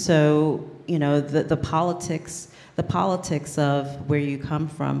 So, the politics of where you come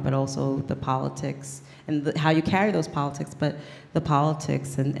from, but also the politics and how you carry those politics, but the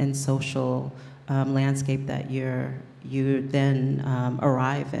politics and social landscape that you then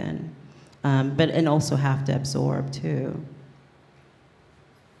arrive in, and also have to absorb too.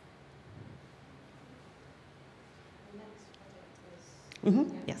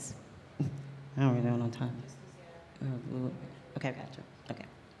 Yes. I don't really know on time. Okay, gotcha. Okay.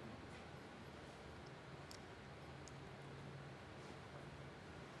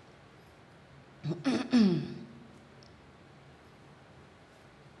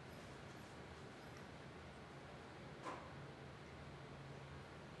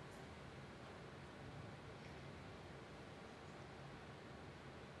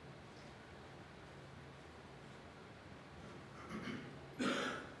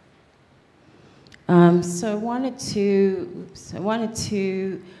 So I wanted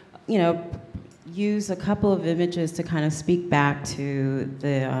to, use a couple of images to kind of speak back to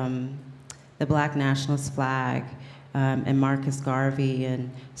the Black nationalist flag and Marcus Garvey,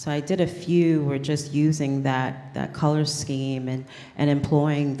 and so I did a few. We're just using that color scheme and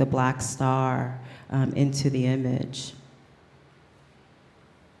employing the black star into the image.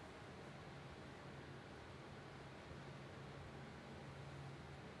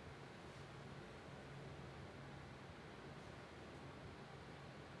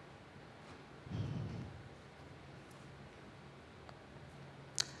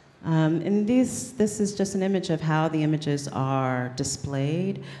 And this is just an image of how the images are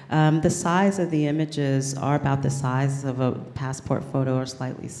displayed. The size of the images are about the size of a passport photo or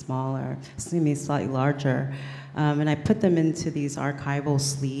slightly smaller, slightly larger. And I put them into these archival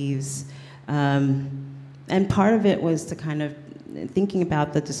sleeves. And part of it was to kind of, thinking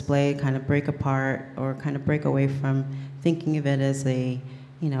about the display, kind of break apart or kind of break away from thinking of it as a,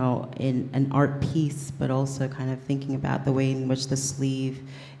 an art piece, but also kind of thinking about the way in which the sleeve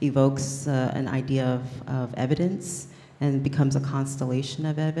evokes an idea of evidence and becomes a constellation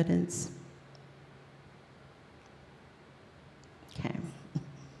of evidence. Okay.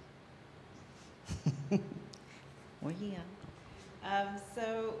 We're here.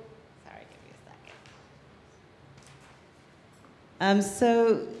 Sorry, give me a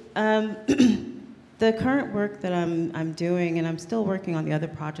second. The current work that I'm doing, and I'm still working on the other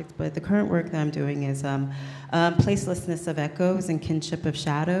projects, but the current work that I'm doing is placelessness of echoes and kinship of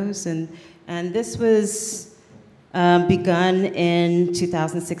shadows, and this was begun in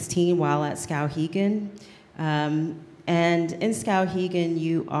 2016 while at Skowhegan. And in Skowhegan,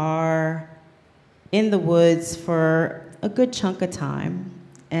 you are in the woods for a good chunk of time,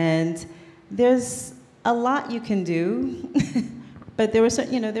 and there's a lot you can do, but there were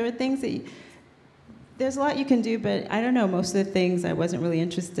certain, there were things that there's a lot you can do, but I don't know, most of the things I wasn't really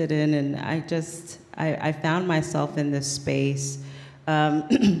interested in, and I found myself in this space,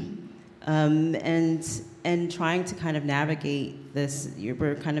 and trying to kind of navigate this.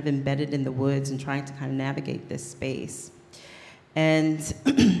 We're kind of embedded in the woods and trying to kind of navigate this space. And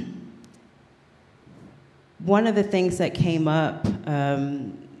one of the things that came up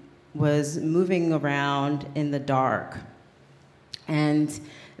was moving around in the dark. And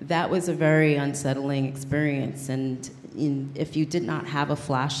that was a very unsettling experience. And if you did not have a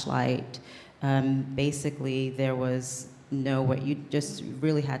flashlight, basically there was no way. You just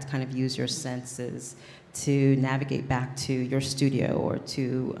really had to kind of use your senses to navigate back to your studio or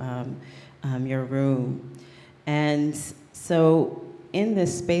to your room. And so in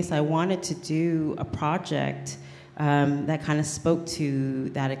this space, I wanted to do a project that kind of spoke to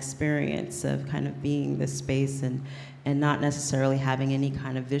that experience of kind of being this space and not necessarily having any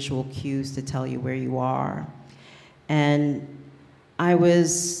kind of visual cues to tell you where you are. And I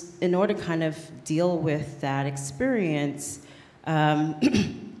was, in order to kind of deal with that experience,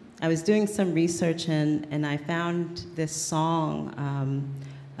 I was doing some research and I found this song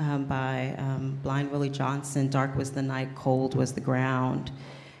by Blind Willie Johnson, "Dark Was the Night, Cold Was the Ground."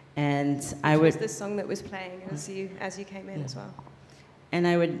 And Which was the song that was playing as you came in as well. And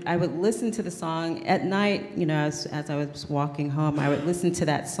I would listen to the song at night, as I was walking home. I would listen to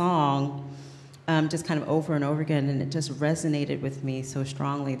that song just kind of over and over again, and it just resonated with me so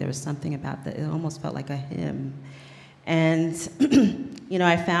strongly. There was something about that; it almost felt like a hymn. And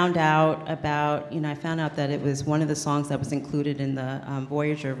I found out that it was one of the songs that was included in the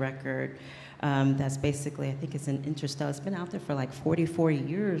Voyager record. That's basically, I think it's an Interstellar. It's been out there for like 44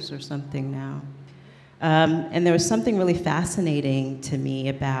 years or something now. And there was something really fascinating to me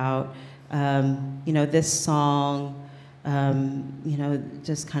about, this song,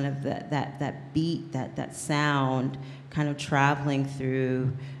 just kind of that beat, that sound, kind of traveling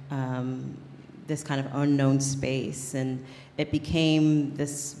through this kind of unknown space. And it became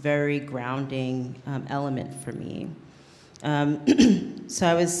this very grounding element for me. So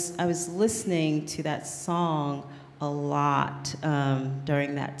I was listening to that song a lot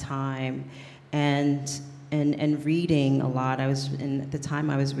during that time, and reading a lot. At the time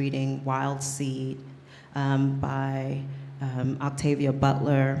I was reading Wild Seed by Octavia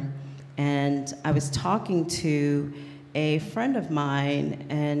Butler, and I was talking to a friend of mine,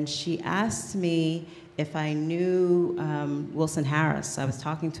 and she asked me if I knew Wilson Harris. I was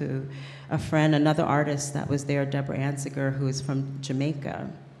talking to a friend, another artist that was there, Deborah Anziger, who is from Jamaica.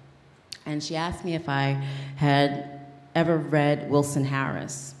 And she asked me if I had ever read Wilson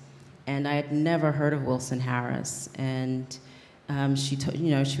Harris. And I had never heard of Wilson Harris. And she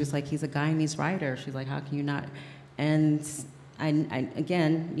was like, he's a Guyanese writer. She's like, how can you not? And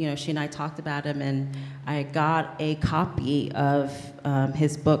again, she and I talked about him, and I got a copy of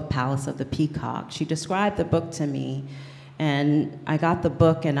his book, Palace of the Peacock. She described the book to me, and I got the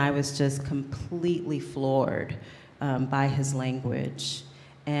book, and I was just completely floored by his language.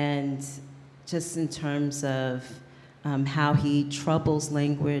 And just in terms of how he troubles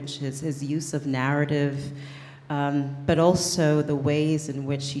language, his use of narrative, but also the ways in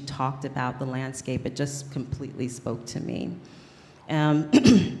which he talked about the landscape, it just completely spoke to me.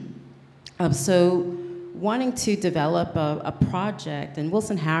 So wanting to develop a project, and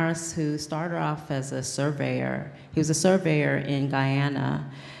Wilson Harris, who started off as a surveyor, he was a surveyor in Guyana,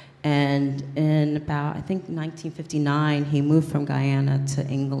 and in about, I think, 1959, he moved from Guyana to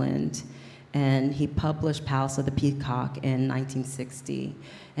England, and he published Palace of the Peacock in 1960.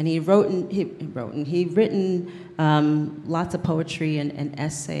 And he'd written lots of poetry and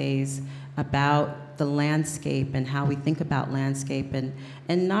essays about the landscape and how we think about landscape,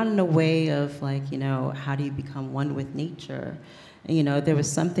 and not in a way of like, you know, how do you become one with nature? You know, there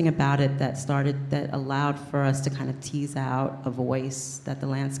was something about it that allowed for us to kind of tease out a voice that the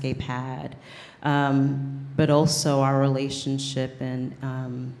landscape had, but also our relationship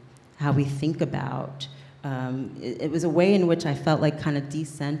and how we think about. It was a way in which I felt like kind of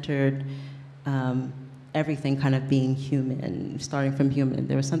decentered everything kind of being human, starting from human.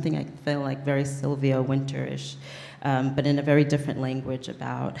 There was something I felt like very Sylvia Wynter-ish, but in a very different language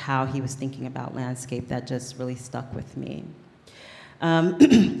about how he was thinking about landscape that just really stuck with me.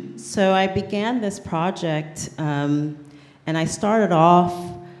 So I began this project, and I started off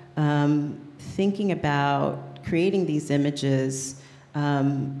thinking about creating these images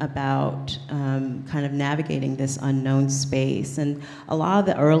about kind of navigating this unknown space. And a lot of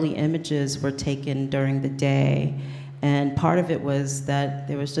the early images were taken during the day, and part of it was that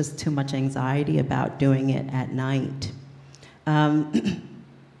there was just too much anxiety about doing it at night.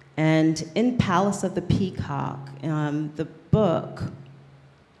 And in Palace of the Peacock, the book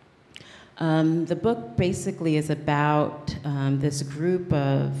basically is about this group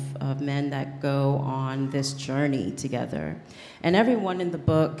of men that go on this journey together. And everyone in the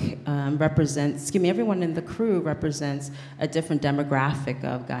book everyone in the crew represents a different demographic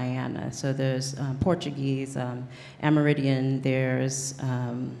of Guyana. So there's Portuguese, Amerindian, there's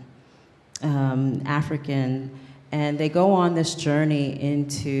African, and they go on this journey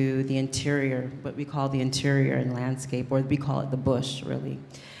into the interior, what we call the interior in landscape, or we call it the bush, really.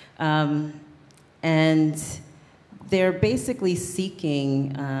 And they're basically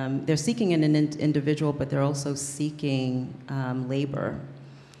seeking, they're seeking an individual, but they're also seeking labor.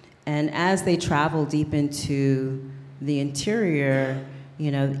 And as they travel deep into the interior,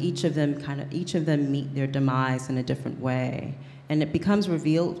 you know, each of them meet their demise in a different way. And it becomes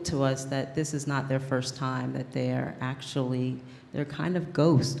revealed to us that this is not their first time, that they're kind of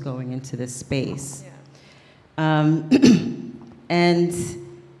ghosts going into this space. Yeah. And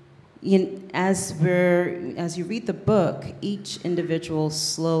as you read the book, each individual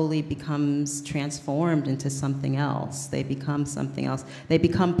slowly becomes transformed into something else. They become something else. They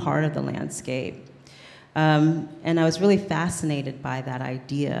become part of the landscape. And I was really fascinated by that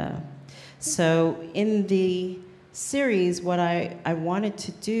idea. So in the series, what I wanted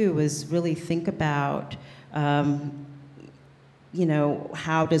to do was really think about, you know,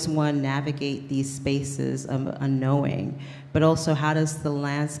 how does one navigate these spaces of unknowing, but also how does the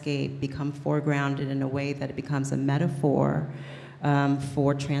landscape become foregrounded in a way that it becomes a metaphor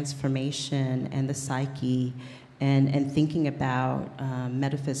for transformation and the psyche, and thinking about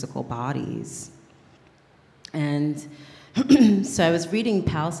metaphysical bodies. And so I was reading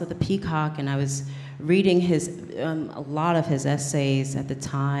Palace of the Peacock, and I was reading a lot of his essays at the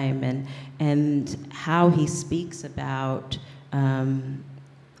time, and how he speaks about, in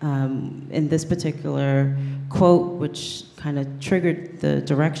this particular quote, which kind of triggered the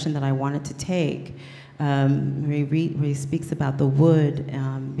direction that I wanted to take, where he speaks about the wood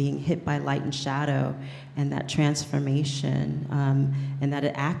being hit by light and shadow, and that transformation, and that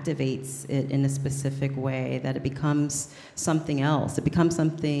it activates it in a specific way, that it becomes something else. It becomes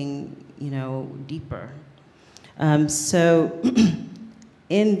something, you know, deeper. So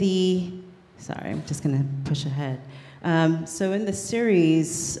sorry, I'm just going to push ahead. So in the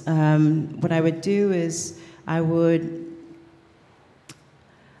series, what I would do is I would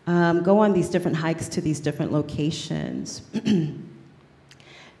go on these different hikes to these different locations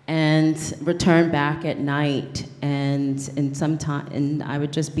and return back at night, and I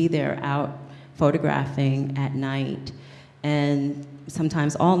would just be there out photographing at night, and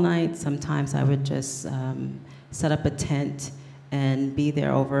sometimes all night, sometimes I would just set up a tent and be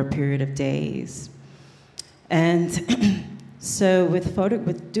there over a period of days. And so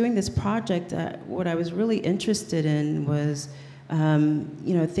with doing this project, what I was really interested in was,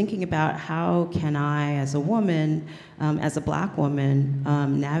 you know, thinking about how can I, as a woman, as a Black woman,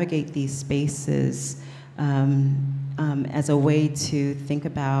 navigate these spaces as a way to think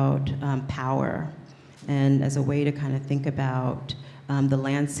about power, and as a way to kind of think about the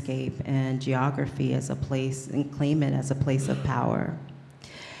landscape and geography as a place, and claim it as a place of power.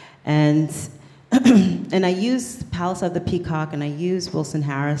 And and I use Palace of the Peacock, and I use Wilson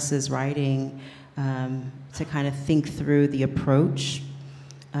Harris's writing to kind of think through the approach.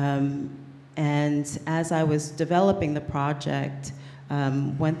 And as I was developing the project,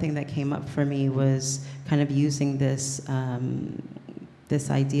 one thing that came up for me was kind of using this this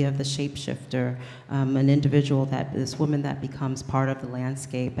idea of the shapeshifter, this woman that becomes part of the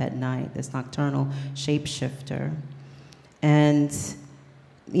landscape at night, this nocturnal shapeshifter. And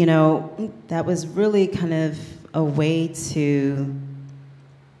you know, that was really kind of a way to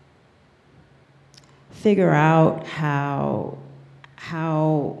figure out how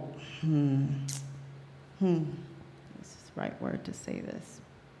this is the right word to say this.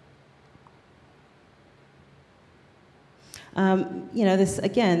 You know,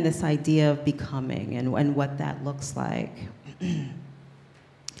 this idea of becoming and what that looks like.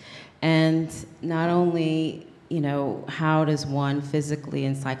 And not only, you know, how does one physically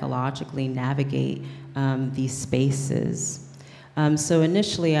and psychologically navigate these spaces? So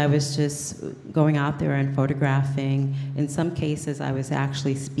initially, I was just going out there and photographing. In some cases, I was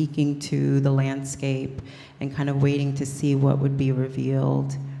actually speaking to the landscape and kind of waiting to see what would be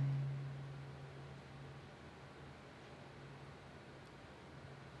revealed.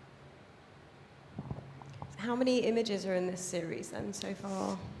 How many images are in this series then so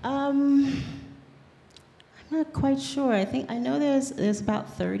far? I'm not quite sure. I know there's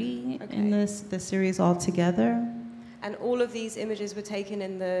about 30 in the series altogether. And all of these images were taken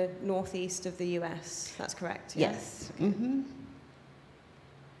in the northeast of the US. That's correct. Yes. Okay.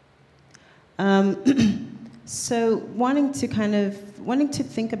 So wanting to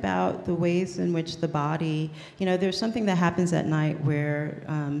think about the ways in which the body, you know, there's something that happens at night where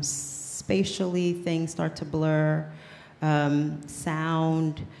spatially things start to blur,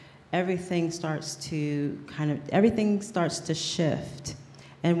 sound, everything starts to shift,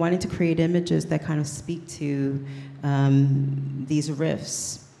 and wanting to create images that kind of speak to these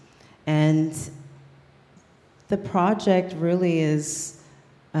rifts. And the project really is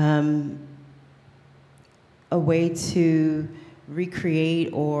a way to recreate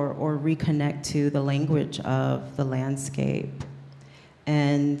or reconnect to the language of the landscape.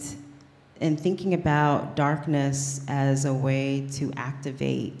 And thinking about darkness as a way to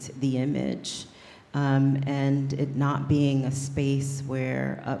activate the image, and it not being a space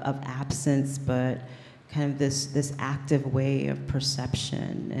of absence, but kind of this active way of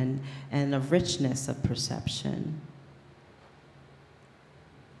perception and a richness of perception.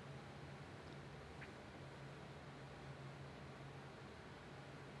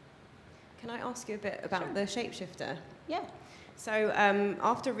 Can I ask you a bit about the shapeshifter? Yeah. So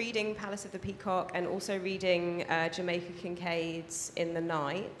after reading Palace of the Peacock and also reading Jamaica Kincaid's In the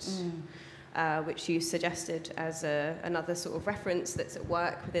Night, which you suggested as another sort of reference that's at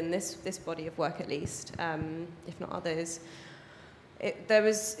work within this body of work at least, if not others, there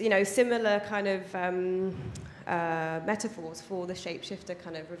was, you know, similar kind of metaphors for the shapeshifter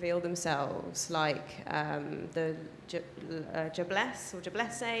kind of reveal themselves, like the Jablesse or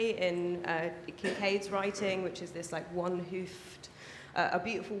Jablesse in Kincaid's writing, which is this like one-hoofed, a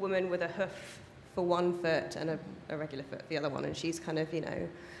beautiful woman with a hoof for one foot and a regular foot for the other one, and she's kind of, you know,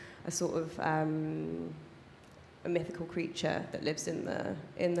 a sort of a mythical creature that lives in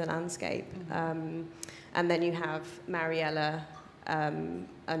the landscape. And then you have Mariella and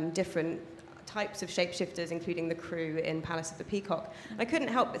different types of shapeshifters, including the crew in Palace of the Peacock. I couldn't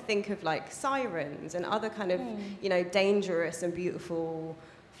help but think of like sirens and other kind of, you know, dangerous and beautiful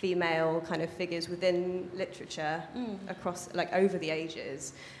female kind of figures within literature across, like, over the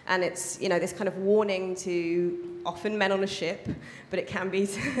ages. And it's, you know, this kind of warning to often men on a ship, but it can be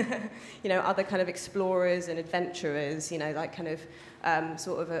to, you know, other kind of explorers and adventurers, you know, like kind of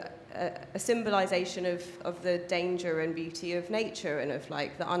sort of a symbolization of the danger and beauty of nature and of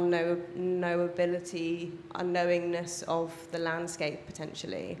like the unknowingness of the landscape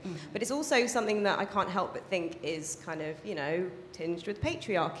potentially. But it's also something that I can't help but think is kind of, you know, tinged with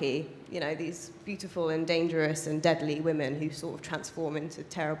patriarchy, you know, these beautiful and dangerous and deadly women who sort of transform into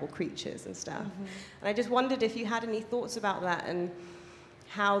terrible creatures and stuff. And I just wondered if you had any thoughts about that and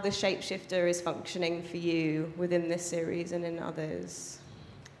how the shapeshifter is functioning for you within this series and in others.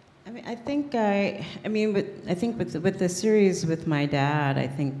 I mean, I think with the series with my dad, I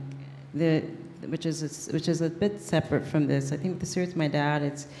think which is a bit separate from this. I think with the series with my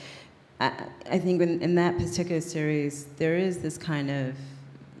dad, I think in that particular series there is this kind of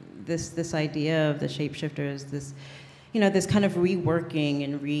this idea of the shapeshifters, this, you know, this kind of reworking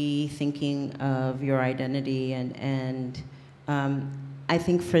and rethinking of your identity, and I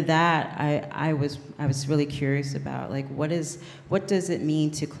think for that, I was really curious about, like, what does it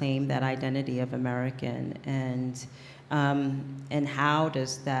mean to claim that identity of American, and how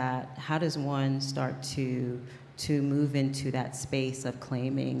does one start to move into that space of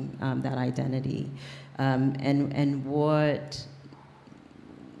claiming that identity, and what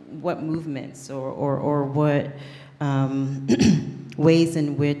movements or what ways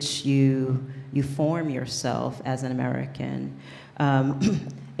in which you form yourself as an American.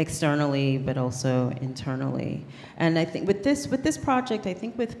 externally, but also internally. And I think with this project, I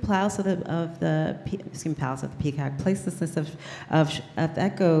think with Palace of the Peacock, Placelessness of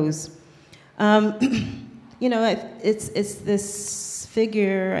Echoes, you know, it's this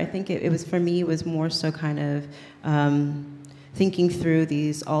figure. I think it was, for me, it was more so kind of thinking through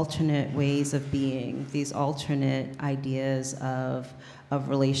these alternate ways of being, these alternate ideas of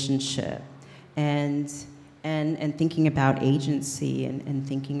relationship, and thinking about agency, and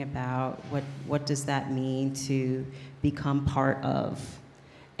thinking about what does that mean to become part of,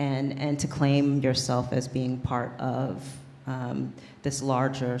 and to claim yourself as being part of this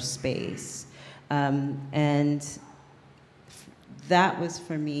larger space. And that was,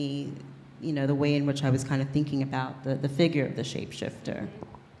 for me, you know, the way in which I was kind of thinking about the figure of the shapeshifter.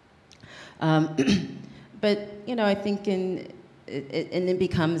 But, you know, I think it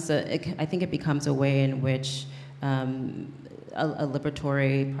becomes a way in which a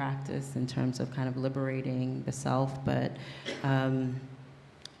liberatory practice in terms of kind of liberating the self, but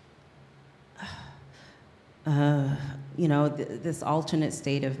you know, this alternate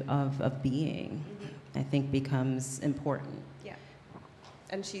state of being, I think, becomes important. Yeah,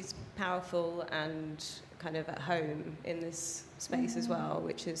 and she's powerful and kind of at home in this space as well,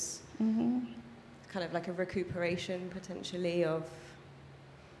 which is kind of like a recuperation potentially of,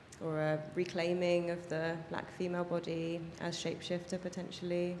 or a reclaiming of the black female body as shapeshifter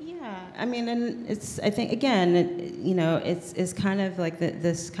potentially. Yeah, I mean, and I think, again, you know, it's kind of like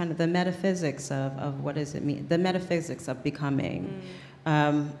this kind of the metaphysics of what does it mean, the metaphysics of becoming,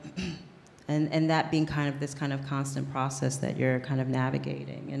 and that being kind of this kind of constant process that you're kind of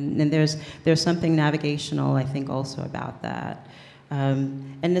navigating, and there's something navigational, I think, also about that.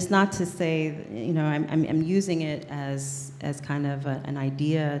 And it's not to say, you know, I'm using it as kind of an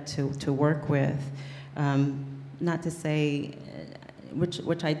idea to work with, not to say,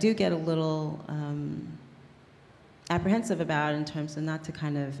 which I do get a little apprehensive about, in terms of not to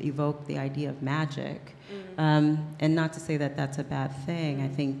kind of evoke the idea of magic, and not to say that that's a bad thing. I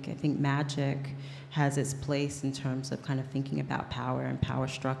think magic has its place in terms of kind of thinking about power and power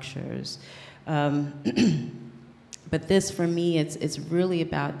structures. But this, for me, it's really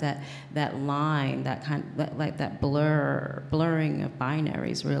about that line, that kind of, like that blurring of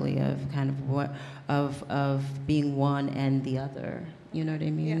binaries, really, of kind of what of being one and the other. You know what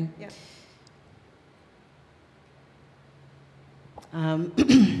I mean? Yeah.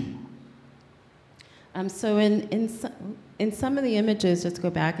 So in some of the images, let's go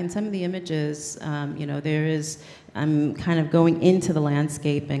back. In some of the images, you know, I'm kind of going into the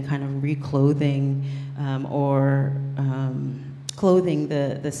landscape and kind of reclothing or clothing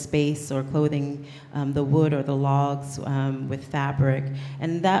the space, or clothing the wood or the logs with fabric,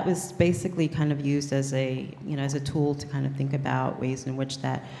 and that was basically kind of used as a tool to kind of think about ways in which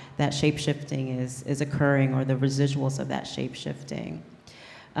that shape-shifting is occurring, or the residuals of that shape-shifting.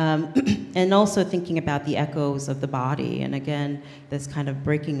 And also thinking about the echoes of the body, and again, this kind of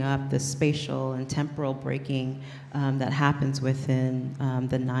breaking up, the spatial and temporal breaking that happens within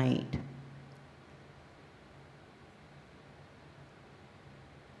the night.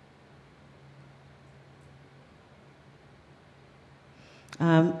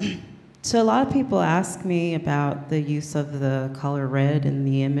 So a lot of people ask me about the use of the color red in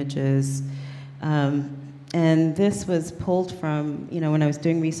the images. And this was pulled from, you know, when I was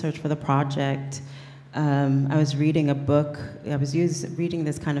doing research for the project, I was reading a book. I was reading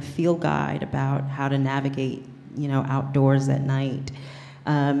this kind of field guide about how to navigate, you know, outdoors at night.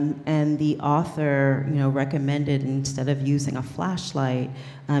 And the author, you know, recommended, instead of using a flashlight,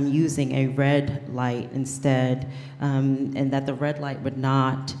 using a red light instead, and that the red light would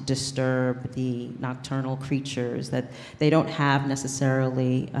not disturb the nocturnal creatures, that they don't have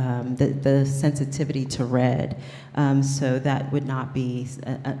necessarily the sensitivity to red, so that would not be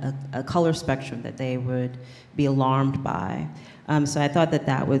a color spectrum that they would be alarmed by. So I thought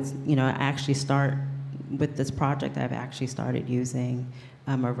that would, you know, actually start with this project. I've actually started using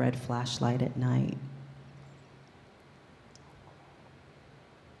a red flashlight at night.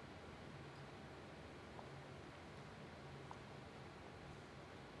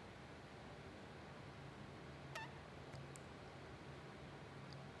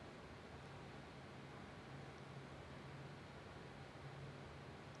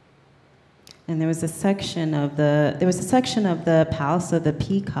 And there was a section of the Palace of the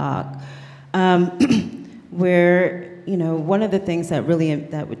Peacock where you know, one of the things that really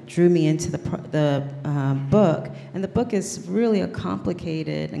drew me into the book, and the book is really a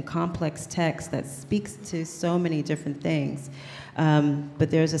complicated and complex text that speaks to so many different things. But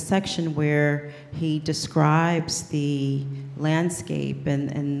there's a section where he describes the landscape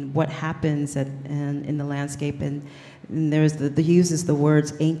and what happens in the landscape, and there's he uses the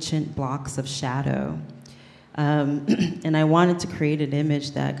words ancient blocks of shadow. And I wanted to create an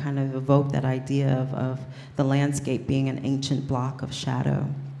image that kind of evoked that idea of the landscape being an ancient block of shadow.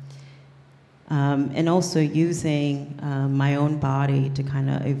 And also using my own body to kind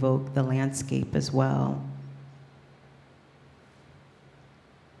of evoke the landscape as well.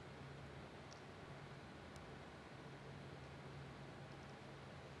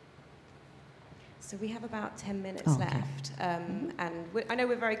 So we have about 10 minutes okay. left, and I know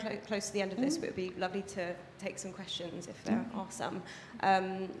we're very close to the end of this, but it would be lovely to take some questions if there are some.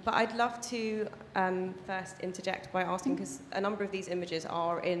 But I'd love to first interject by asking, because a number of these images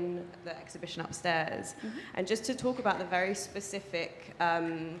are in the exhibition upstairs, and just to talk about the very specific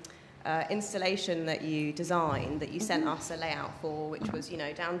installation that you designed, that you sent us a layout for, which was, you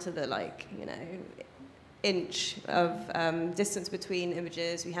know, down to the, like, you know, inch of distance between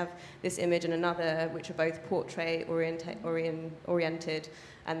images. We have this image and another, which are both portrait oriented,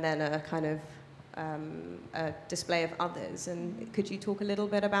 and then a kind of a display of others. And could you talk a little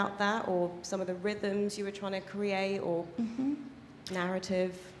bit about that, or some of the rhythms you were trying to create, or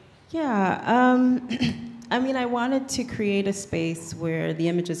narrative? Yeah, I mean, I wanted to create a space where the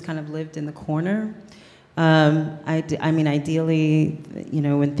images kind of lived in the corner. I mean, ideally, you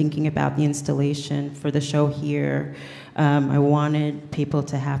know, when thinking about the installation for the show here, I wanted people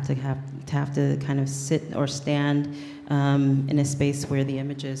to have to kind of sit or stand in a space where the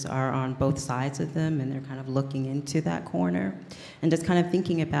images are on both sides of them, and they're kind of looking into that corner, and just kind of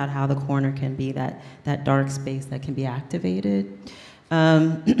thinking about how the corner can be that dark space that can be activated.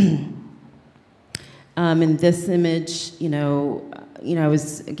 In this image, I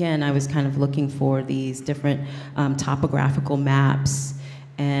was kind of looking for these different topographical maps,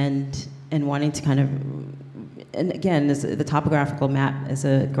 and wanting to kind of, and again, the topographical map is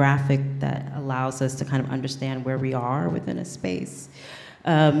a graphic that allows us to kind of understand where we are within a space.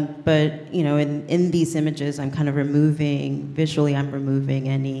 But you know, in these images, I'm kind of visually, I'm removing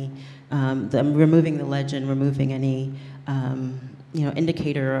any, I'm removing the legend, removing any,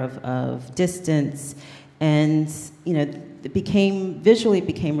 indicator of distance, and it visually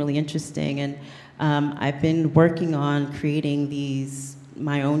became really interesting. And I've been working on creating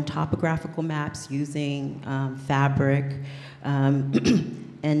my own topographical maps using fabric,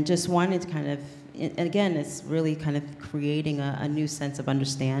 and just wanted to kind of, and again, it's really kind of creating a new sense of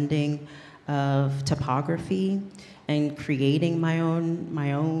understanding of topography, and creating my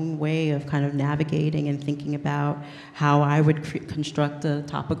own way of kind of navigating and thinking about how I would construct a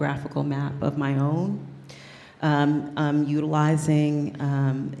topographical map of my own. Utilizing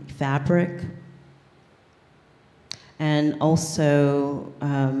fabric, and also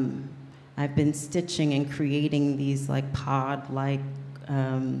I've been stitching and creating these like pod-like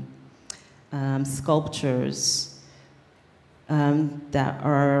sculptures that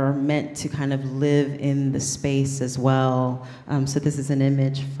are meant to kind of live in the space as well. So this is an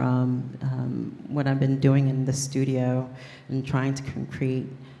image from what I've been doing in the studio, and trying to create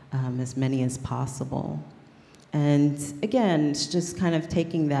as many as possible. And again, it's just kind of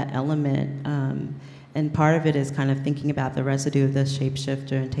taking that element, and part of it is kind of thinking about the residue of the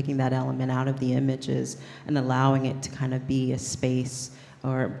shapeshifter and taking that element out of the images and allowing it to kind of be a space,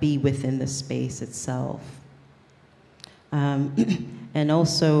 or be within the space itself. And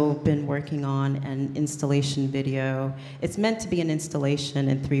also been working on an installation video. It's meant to be an installation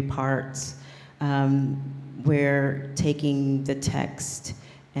in 3 parts, where taking the text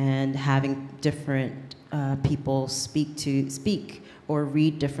and having different people speak or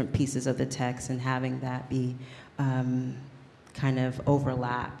read different pieces of the text, and having that be kind of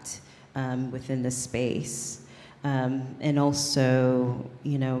overlapped within the space. And also,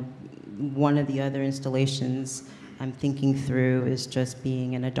 one of the other installations I'm thinking through is just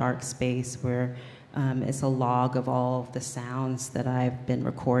being in a dark space where it's a log of all of the sounds that I've been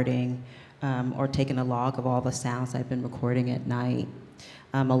recording, or taking a log of all the sounds I've been recording at night,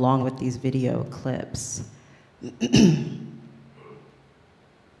 along with these video clips.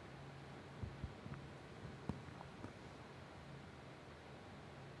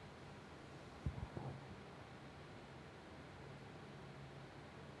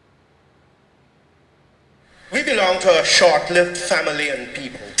 We belong to a short-lived family and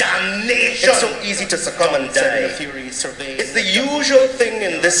people. Damnation! It's so easy to succumb and die. It's the usual thing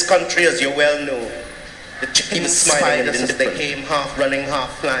in this country, as you well know. The chickens smiling as they came half running,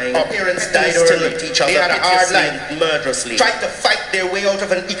 half flying. Our parents died early. Each other, they had a hard life, murderously. Tried to fight their way out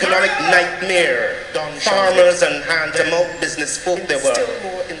of an economic nightmare. Farmers and hand-to-mouth business folk they were.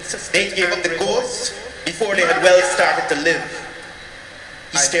 They gave up the ghost before they had well started to live.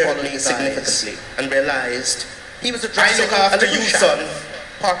 He stared at me significantly and realized he was I look after you, son,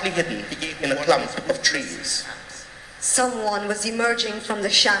 partly hidden in a clump of trees. Someone was emerging from the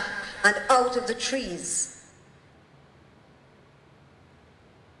shack and out of the trees.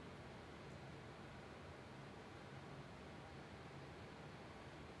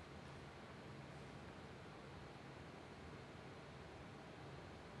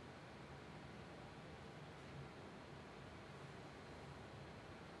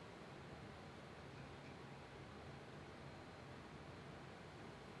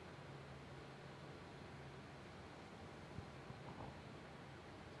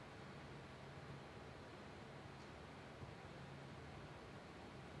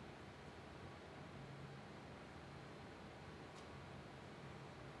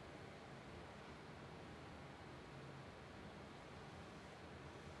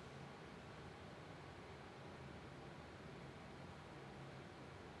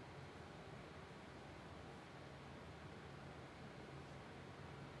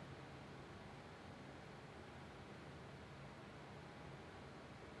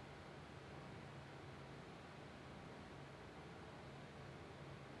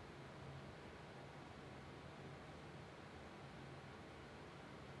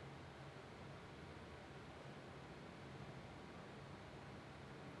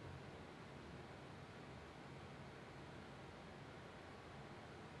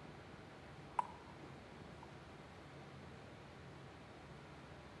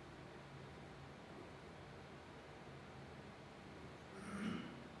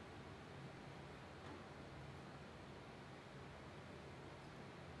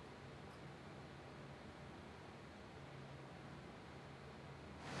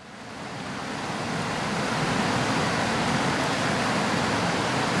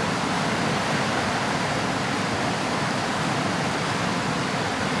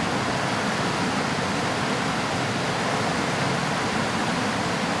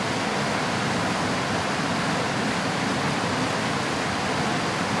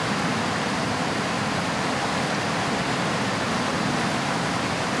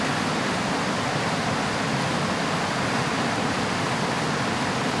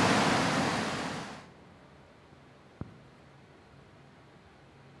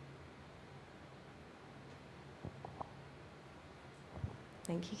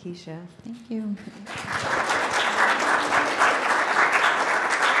 Thank you, Keisha. Thank you.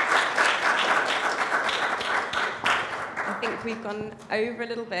 I think we've gone over a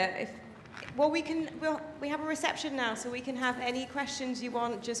little bit. We have a reception now, so we can have any questions you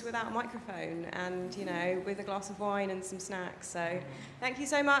want just without a microphone and, you know, with a glass of wine and some snacks. So thank you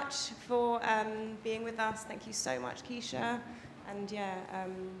so much for being with us. Thank you so much, Keisha. And yeah,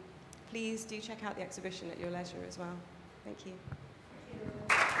 please do check out the exhibition at your leisure as well. Thank you.